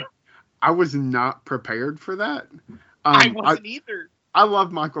was not prepared for that. I wasn't either. I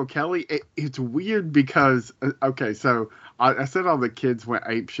love Michael Kelly. It's weird because, okay, so I said all the kids went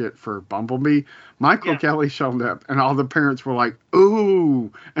apeshit for Bumblebee. Michael Kelly showed up, and all the parents were like,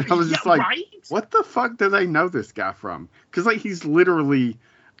 ooh. And I was just like, what the fuck do they know this guy from? Because, like, he's literally,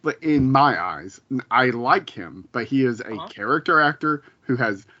 in my eyes, I like him, but he is a character actor who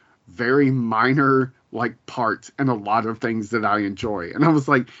has very minor, like, parts and a lot of things that I enjoy. And I was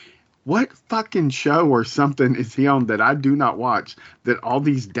like, what fucking show or something is he on that I do not watch, that all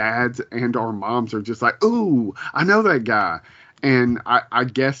these dads and or moms are just like, ooh, I know that guy. And I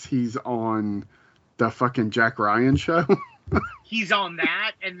guess he's on the fucking Jack Ryan show. He's on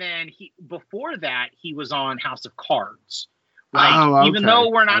that, and then before that he was on House of Cards. Like, even though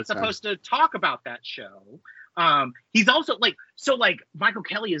we're not supposed to talk about that show, he's also like Michael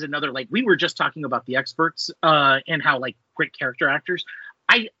Kelly is another, like, we were just talking about The Experts and how like great character actors.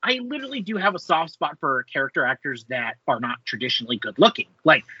 I literally do have a soft spot for character actors that are not traditionally good looking,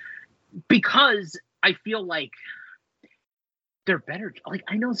 like, because I feel like they're better. Like,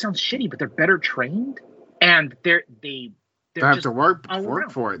 I know it sounds shitty, but they're better trained, and they have to work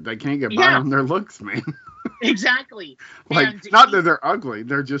for it. They can't get by on their looks, man. Exactly. Like, and not that they're ugly.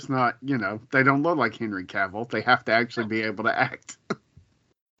 They're just not, they don't look like Henry Cavill. They have to actually be able to act.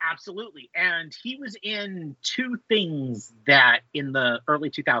 Absolutely. And he was in two things that in the early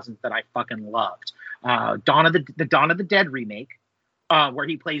 2000s that I fucking loved. Dawn of the Dead remake, where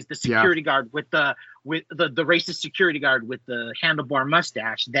he plays the security guard with the racist security guard with the handlebar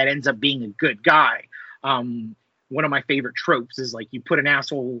mustache that ends up being a good guy. One of my favorite tropes is like you put an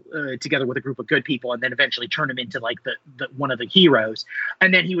asshole together with a group of good people and then eventually turn him into like the one of the heroes.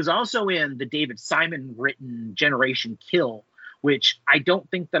 And then he was also in the David Simon written Generation Kill, which I don't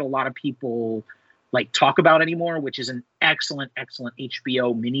think that a lot of people like talk about anymore, which is an excellent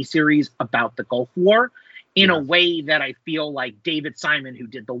HBO miniseries about the Gulf War in a way that I feel like David Simon, who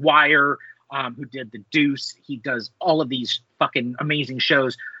did The Wire, who did The Deuce, he does all of these fucking amazing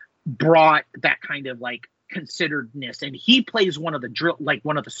shows, brought that kind of like consideredness, and he plays one of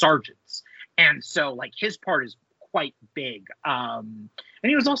the sergeants, and so like his part is quite big. And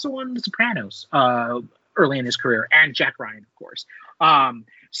he was also on The Sopranos early in his career, and Jack Ryan, of course.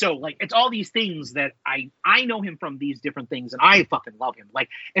 So like it's all these things that I know him from, these different things, and I fucking love him. Like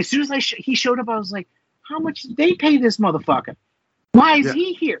as soon as he showed up, I was like, how much did they pay this motherfucker? Why is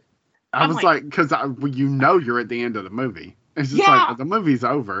he here? I was like, because you're at the end of the movie. It's just like, the movie's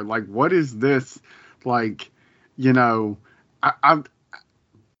over. Like, what is this? Like, I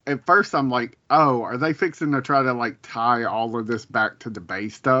at first I'm like, oh, are they fixing to try to like tie all of this back to the Bay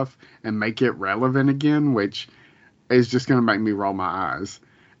stuff and make it relevant again, which is just going to make me roll my eyes.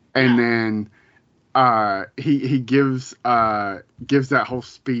 And then he gives that whole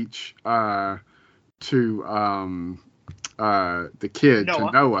speech to the kid,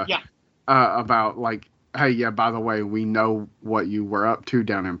 to Noah, about like, hey, by the way, we know what you were up to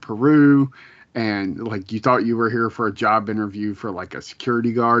down in Peru. And like, you thought you were here for a job interview for like a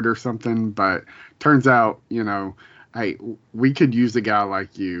security guard or something, but turns out, hey, we could use a guy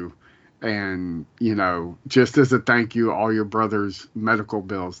like you. And, just as a thank you, all your brother's medical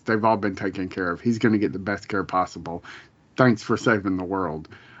bills, they've all been taken care of. He's going to get the best care possible. Thanks for saving the world.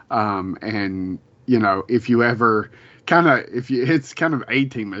 And, if you ever it's kind of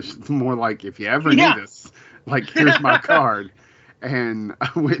A-teamish, more like if you ever need us, like, here's my card. And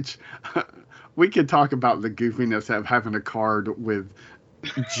which we could talk about the goofiness of having a card with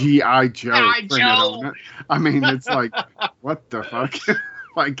G.I. Joe printed on it. I mean, it's like, what the fuck?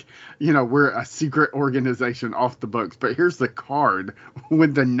 Like, we're a secret organization off the books, but here's the card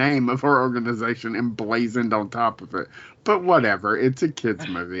with the name of our organization emblazoned on top of it. But whatever, it's a kid's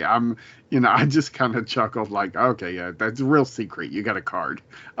movie. I just kind of chuckled like, okay, yeah, that's a real secret. You got a card.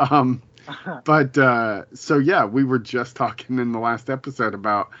 But so yeah, we were just talking in the last episode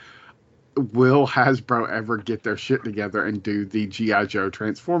about, will Hasbro ever get their shit together and do the G.I. Joe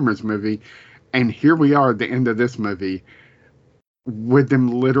Transformers movie? And here we are at the end of this movie with them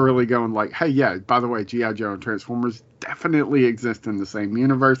literally going like, hey, yeah, by the way, G.I. Joe and Transformers definitely exist in the same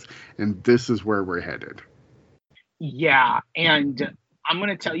universe, and this is where we're headed. Yeah, and I'm going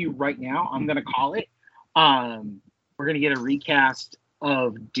to tell you right now, I'm going to call it. We're going to get a recast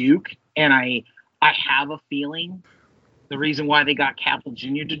of Duke, and I have a feeling the reason why they got Cavill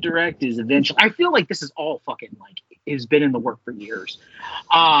Jr. to direct is eventually, I feel like this is all fucking like, has been in the work for years.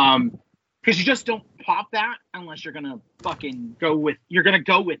 Because you just don't pop that unless you're going to fucking go with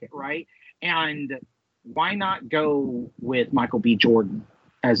it, right? And why not go with Michael B. Jordan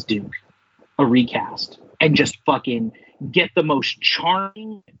as Duke, a recast, and just fucking get the most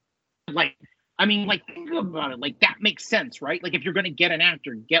charming, like, I mean, like, think about it. Like, that makes sense, right? Like, if you're going to get an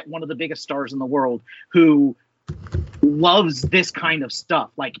actor, get one of the biggest stars in the world who loves this kind of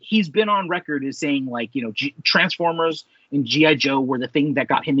stuff. Like, he's been on record as saying, like, Transformers and G.I. Joe were the thing that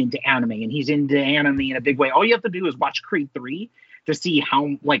got him into anime, and he's into anime in a big way. All you have to do is watch Creed 3 to see how,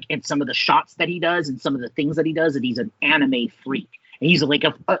 like, in some of the shots that he does and some of the things that he does, that he's an anime freak. And he's like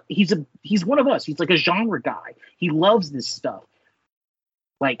he's one of us. He's like a genre guy. He loves this stuff.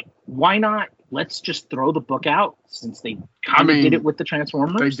 Like, why not? Let's just throw the book out, since they kind of did it with the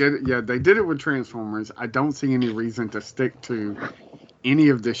Transformers. They did it. Yeah, they did it with Transformers. I don't see any reason to stick to any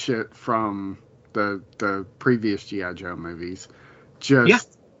of the shit from the previous G.I. Joe movies.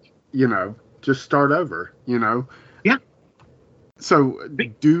 Just, just start over, Yeah. So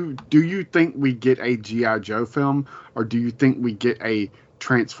do you think we get a G.I. Joe film, or do you think we get a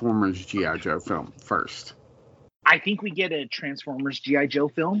Transformers G.I. Joe film first? I think we get a Transformers G.I. Joe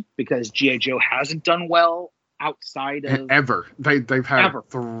film, because G.I. Joe hasn't done well outside of... Ever. They've had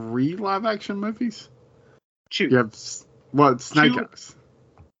 3 live-action movies? 2. You have... Well, Snake Eyes.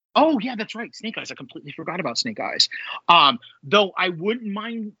 Oh, yeah, that's right. Snake Eyes. I completely forgot about Snake Eyes. Though I wouldn't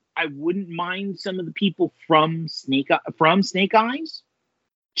mind some of the people from Snake Eyes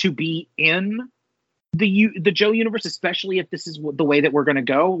to be in the Joe universe, especially if this is the way that we're going to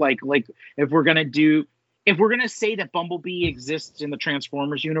go. Like if we're going to say that Bumblebee exists in the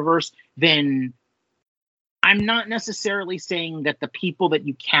Transformers universe, then I'm not necessarily saying that the people that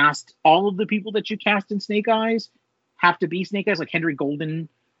you cast, all of the people that you cast in Snake Eyes, have to be Snake Eyes. Like Henry Golden,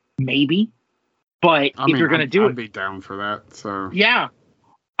 maybe. But if you're going to do it, I'd be down for that. So yeah,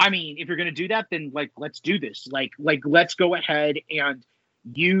 I mean, if you're going to do that, then let's do this. Like let's go ahead and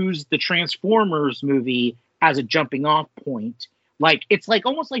use the Transformers movie as a jumping off point. Like it's like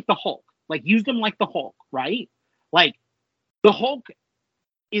almost like the Hulk. Like use them like the Hulk, right? Like the Hulk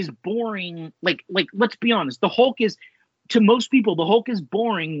is boring. Like let's be honest. The Hulk is, to most people, the Hulk is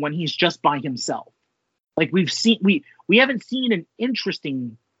boring when he's just by himself. Like we haven't seen an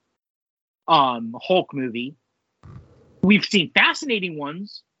interesting Hulk movie. We've seen fascinating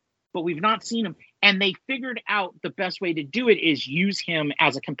ones, but we've not seen him. And they figured out the best way to do it is use him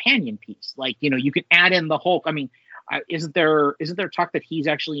as a companion piece. Like, you can add in the Hulk. I mean, isn't there talk that he's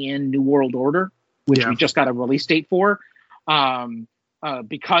actually in New World Order, which we just got a release date for,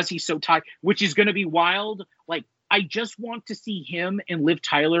 because he's so tight, which is going to be wild. Like, I just want to see him and Liv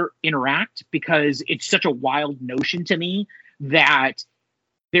Tyler interact, because it's such a wild notion to me that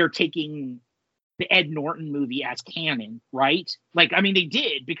they're taking the Ed Norton movie as canon, right? Like, I mean, they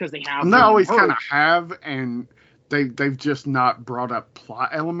did, because they have. And they always kind of have, and they've just not brought up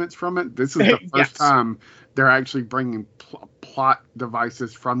plot elements from it. This is the first time they're actually bringing plot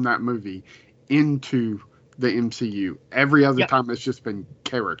devices from that movie into the MCU. Every other time it's just been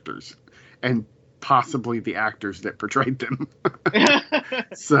characters and possibly the actors that portrayed them.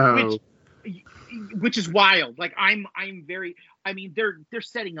 So which is wild. Like I'm very, I mean, they're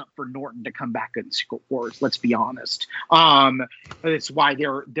setting up for Norton to come back in Secret Wars, let's be honest. It's why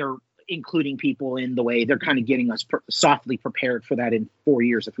they're including people in the way. They're kind of getting us softly prepared for that in 4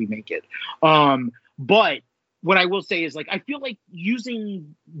 years if we make it. But what I will say is, like, I feel like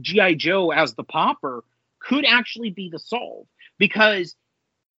using G.I. Joe as the popper could actually be the solve, because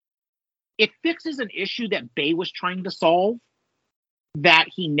it fixes an issue that Bay was trying to solve that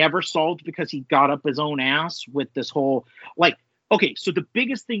he never solved, because he got up his own ass with this whole, like, okay, so the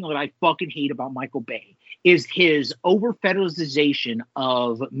biggest thing that I fucking hate about Michael Bay is his over-fetishization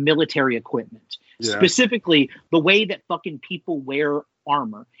of military equipment. Yeah. Specifically, the way that fucking people wear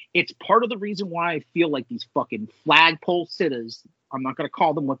armor. It's part of the reason why I feel like these fucking flagpole sitters, I'm not going to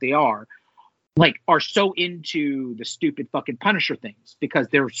call them what they are so into the stupid fucking Punisher things, because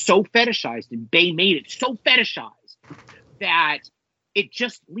they're so fetishized, and Bay made it so fetishized that it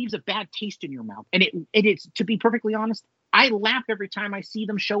just leaves a bad taste in your mouth. And it's, to be perfectly honest, I laugh every time I see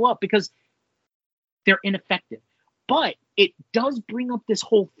them show up, because they're ineffective. But it does bring up this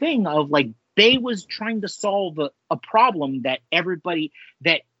whole thing of, like, Bay was trying to solve a problem that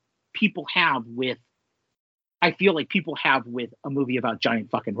people have with, I feel like people have with a movie about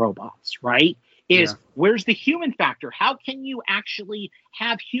giant fucking robots, right? Where's the human factor? How can you actually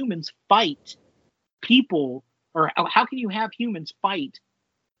have humans fight people, or how can you have humans fight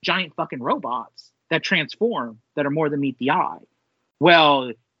giant fucking robots that transform, that are more than meet the eye?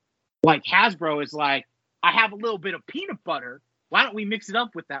 Well, like, Hasbro is like, I have a little bit of peanut butter. Why don't we mix it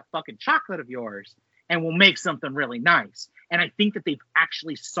up with that fucking chocolate of yours, and we'll make something really nice? And I think that they've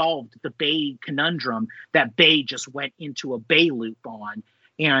actually solved the Bay conundrum that Bay just went into a Bay loop on.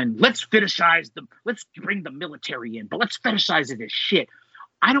 And let's fetishize them. Let's bring the military in, but let's fetishize it as shit.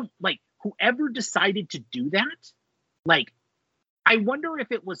 I don't, like, whoever decided to do that, like, I wonder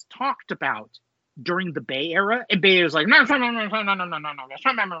if it was talked about during the Bay era, and Bay was like, no,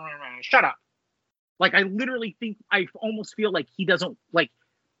 shut up. Like, I literally think, I almost feel like he doesn't, like,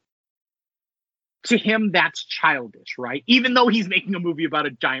 to him, that's childish, right? Even though he's making a movie about a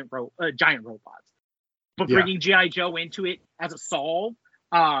giant robots. But bringing G.I. Joe into it as a solve.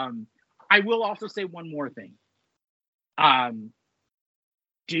 I will also say one more thing.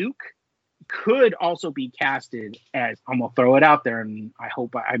 Duke could also be casted as, I'm gonna throw it out there, and I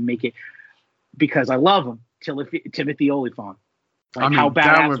hope I make it because I love him, Timothy Olyphant. Like, I mean, how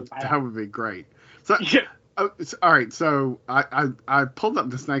badass that would be great. So, yeah. All right, so I pulled up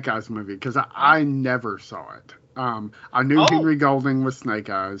the Snake Eyes movie because I never saw it. I knew Henry Golding was Snake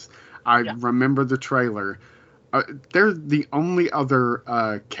Eyes. I remember the trailer. They're the only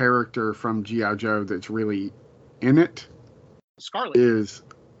other character from G.I. Joe that's really in it. Scarlet is,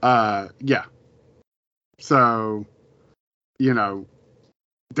 yeah. So, you know,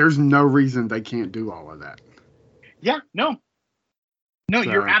 there's no reason they can't do all of that. Yeah, no,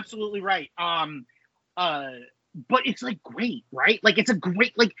 you're absolutely right. But it's like great, right? Like it's a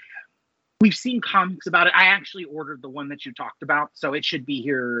great, like we've seen comics about it. I actually ordered the one that you talked about, so it should be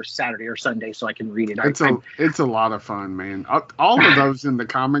here Saturday or Sunday, so I can read it. It's a lot of fun, man. All of those in the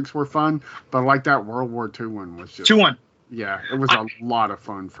comics were fun, but like that World War II one was just 2-1. Yeah, it was a lot of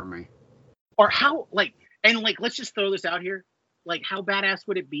fun for me. Or how, like, and like, let's just throw this out here. Like, how badass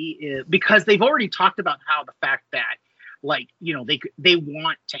would it be because they've already talked about how the fact that, like, you know, they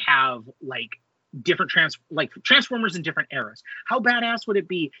want to have like different Transformers in different eras. How badass would it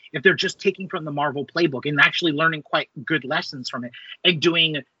be if they're just taking from the Marvel playbook and actually learning quite good lessons from it and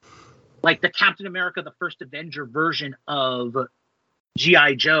doing like the Captain America, the First Avenger version of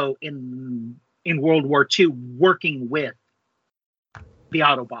G.I. Joe in World War II, working with the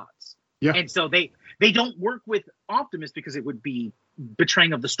Autobots. Yeah. And so they don't work with Optimus because it would be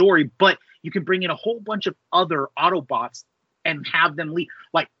betraying of the story, but you can bring in a whole bunch of other Autobots and have them lead.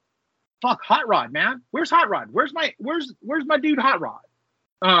 Like, fuck, Hot Rod, man. Where's Hot Rod? Where's my dude Hot Rod?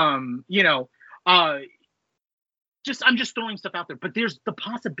 You know, I'm just throwing stuff out there, but there's the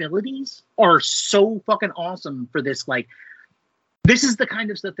possibilities are so fucking awesome for this. Like, this is the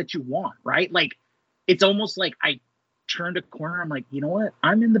kind of stuff that you want, right? Like, it's almost like I turned a corner. I'm like, you know what?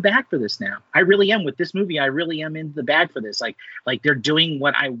 I'm in the bag for this now. I really am with this movie. I really am in the bag for this. Like they're doing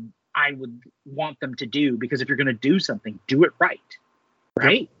what I would want them to do, because if you're going to do something, do it right.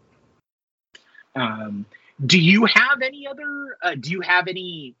 Right. Yep. Do you have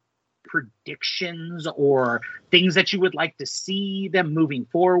any predictions or things that you would like to see them moving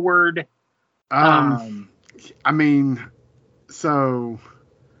forward? I mean, so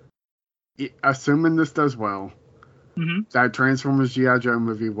assuming this does well, that Transformers G.I. Joe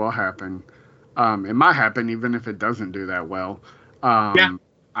movie will happen. It might happen even if it doesn't do that well. I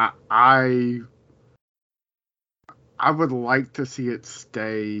would like to see it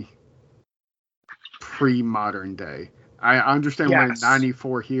stay pre-modern day. I understand we're in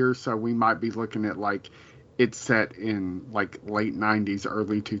 94 here, so we might be looking at like it's set in like late 90s,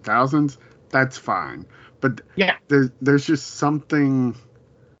 early 2000s. That's fine. But there's just something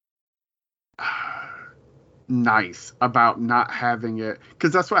nice about not having it,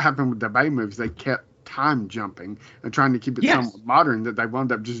 because that's what happened with the Bay movies. They kept time jumping and trying to keep it somewhat modern, that they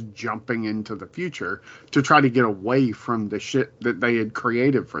wound up just jumping into the future to try to get away from the shit that they had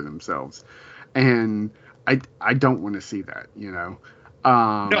created for themselves. And I don't want to see that, you know.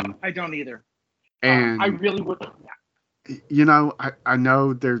 No, I don't either. And I really would. You know, I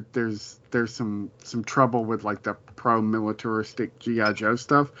know there's some trouble with like the pro-militaristic G.I. Joe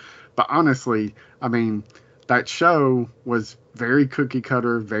stuff, but honestly, I mean, that show was very cookie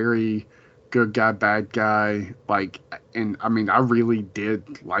cutter, very good guy, bad guy. Like, and I mean, I really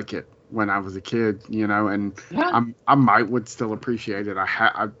did like it when I was a kid, you know, and I would still appreciate it.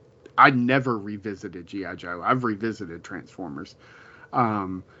 I never revisited G.I. Joe. I've revisited Transformers.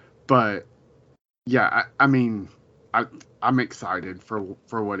 But yeah, I mean, I'm excited for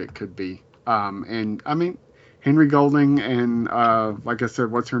what it could be. And I mean, Henry Golding and like I said,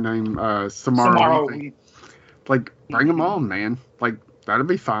 what's her name? Samara. Like, bring them on, man. Like, that'll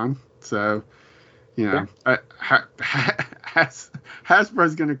be fine. So, you know,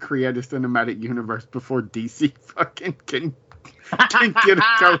 Hasbro's gonna create a cinematic universe before DC fucking can get a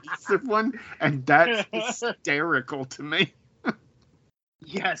cohesive one, and that's hysterical to me.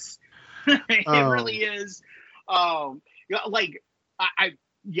 Yes, it really is. Like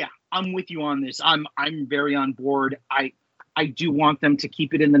I'm with you on this. I'm very on board. I do want them to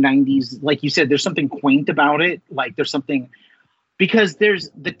keep it in the 90s. Like you said, there's something quaint about it. Like there's something, because there's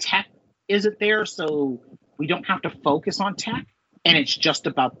the tech isn't there, so we don't have to focus on tech, and it's just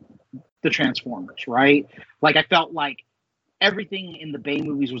about the Transformers, right? Like I felt like everything in the Bay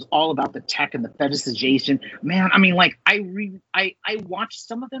movies was all about the tech and the fetishization. Man, I mean, like I watched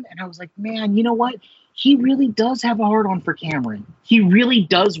some of them and I was like, man, you know what? He really does have a heart on for Cameron. He really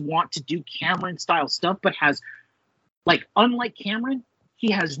does want to do Cameron style stuff, but has, like, unlike Cameron,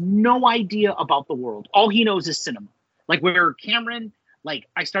 he has no idea about the world. All he knows is cinema. Like where Cameron, like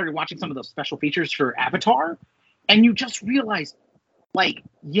I started watching some of those special features for Avatar, and you just realize, like,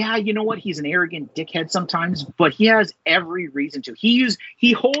 yeah, you know what? He's an arrogant dickhead sometimes, but he has every reason to.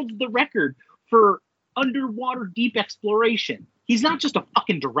 He holds the record for underwater deep exploration. He's not just a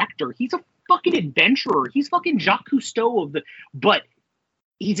fucking director. He's a fucking adventurer. He's fucking Jacques Cousteau but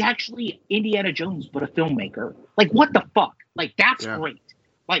he's actually Indiana Jones, but a filmmaker. Like, what the fuck? Like, that's great.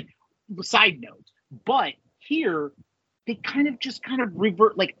 Like, side note. But here, they kind of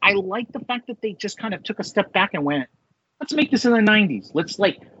revert. Like, I like the fact that they just kind of took a step back and went, let's make this in the 90s. Let's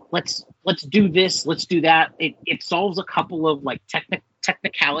do this. Let's do that. It solves a couple of like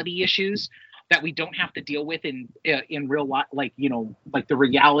technicality issues that we don't have to deal with in real life, like, you know, like the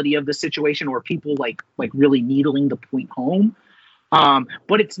reality of the situation, or people like really needling the point home.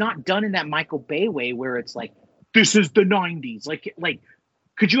 But it's not done in that Michael Bay way where it's like, this is the 90s. Like,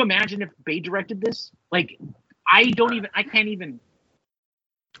 could you imagine if Bay directed this? Like, I can't even.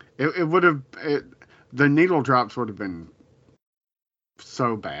 It would have, the needle drops would have been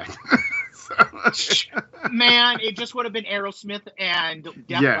so bad. Man, it just would have been Aerosmith and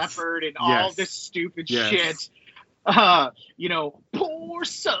Def Leppard and all this stupid shit. You know, pour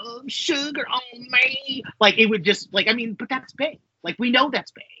some sugar on me. Like, it would just, like, I mean, but that's Bay. Like, we know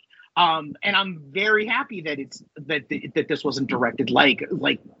that's Bay. And I'm very happy that that this wasn't directed like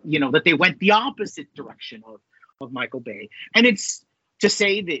you know, that they went the opposite direction of Michael Bay. And it's to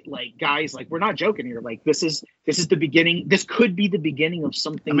say that, like, guys, like, we're not joking here. Like, this is the beginning. This could be the beginning of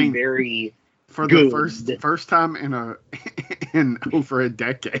something very for good. The first time in over a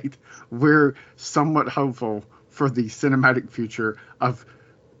decade, we're somewhat hopeful for the cinematic future of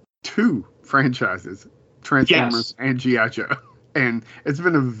two franchises, Transformers and G.I. Joe. And it's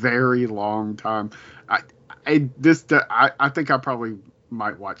been a very long time. I think I probably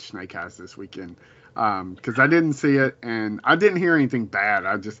might watch Snake Eyes this weekend. Because I didn't see it and I didn't hear anything bad.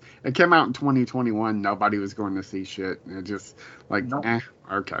 It came out in 2021. Nobody was going to see shit. And it just like,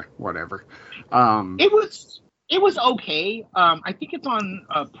 okay, whatever. It was okay. I think it's on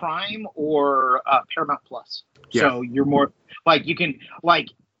Prime or Paramount Plus. Yeah. So you're more like, you can like,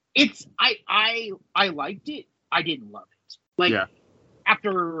 it's, I liked it. I didn't love it. Like,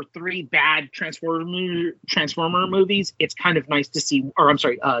 after 3 bad Transformer movies, it's kind of nice to see, or I'm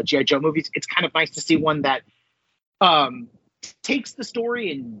sorry, G.I. Joe movies. It's kind of nice to see one that takes the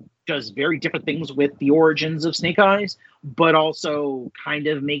story and does very different things with the origins of Snake Eyes, but also kind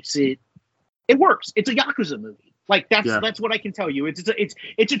of makes it works. It's a Yakuza movie. Like, that's what I can tell you. It's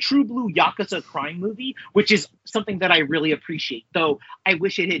a true blue Yakuza crime movie, which is something that I really appreciate. Though I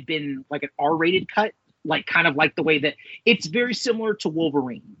wish it had been like an R-rated cut. Like, kind of like the way that it's very similar to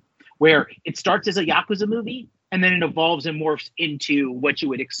Wolverine, where it starts as a Yakuza movie and then it evolves and morphs into what you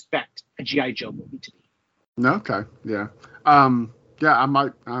would expect a G.I. Joe movie to be. Okay. Yeah. I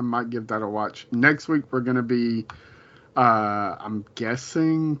might give that a watch. Next week we're going to be, I'm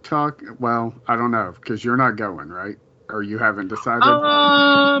guessing I don't know, because you're not going, right? Or you haven't decided?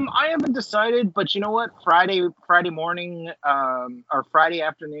 I haven't decided, but you know what? Friday morning, or Friday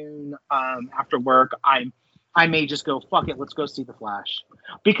afternoon, after work, I may just go, fuck it, let's go see The Flash.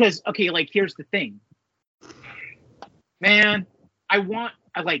 Because, okay, like, here's the thing. Man, I want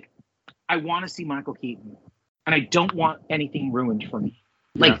to see Michael Keaton, and I don't want anything ruined for me.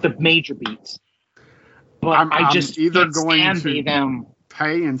 Like, the major beats. But I'm just either going to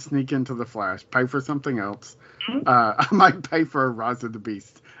pay and sneak into The Flash, pay for something else. I might pay for Rise of the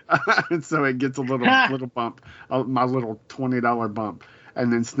Beast, so it gets a little bump, my little $20 bump,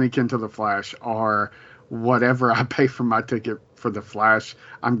 and then sneak into The Flash, or whatever I pay for my ticket for The Flash,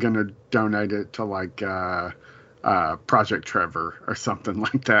 I'm gonna donate it to like Project Trevor or something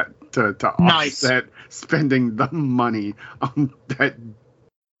like that to offset spending the money on that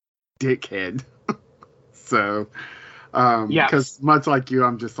dickhead. So. Because much like you,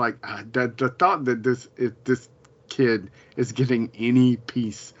 I'm just like, the thought that this kid is getting any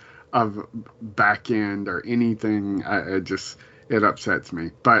piece of back end or anything, it upsets me.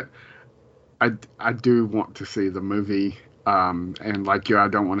 But I do want to see the movie, and like you, I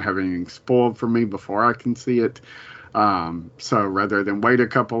don't want to have anything spoiled for me before I can see it. So rather than wait a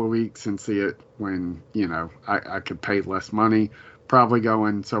couple of weeks and see it when, you know, I could pay less money, probably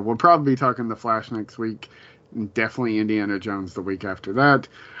going. So we'll probably be talking The Flash next week. Definitely Indiana Jones the week after that.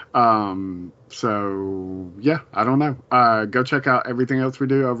 So yeah, I don't know. Go check out everything else we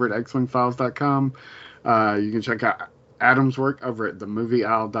do over at xwingfiles.com. You can check out Adam's work over at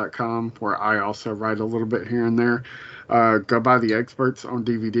themovieowl.com, where I also write a little bit here and there. Go buy The Experts on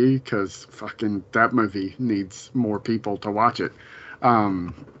DVD, because fucking that movie needs more people to watch it.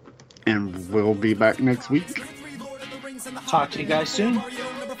 And we'll be back next week. Talk to you guys soon.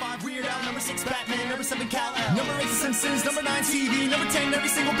 Number 5, Weird Al. Number 6, Batman. Number 7, Kal-El. Number 8, The Simpsons. Number 9, TV. Number 10, every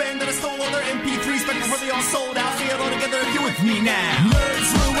single band that I stole all their MP3s back before they all sold out. See it all together if you're with me now.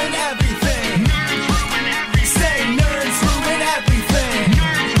 Nerds ruin everything.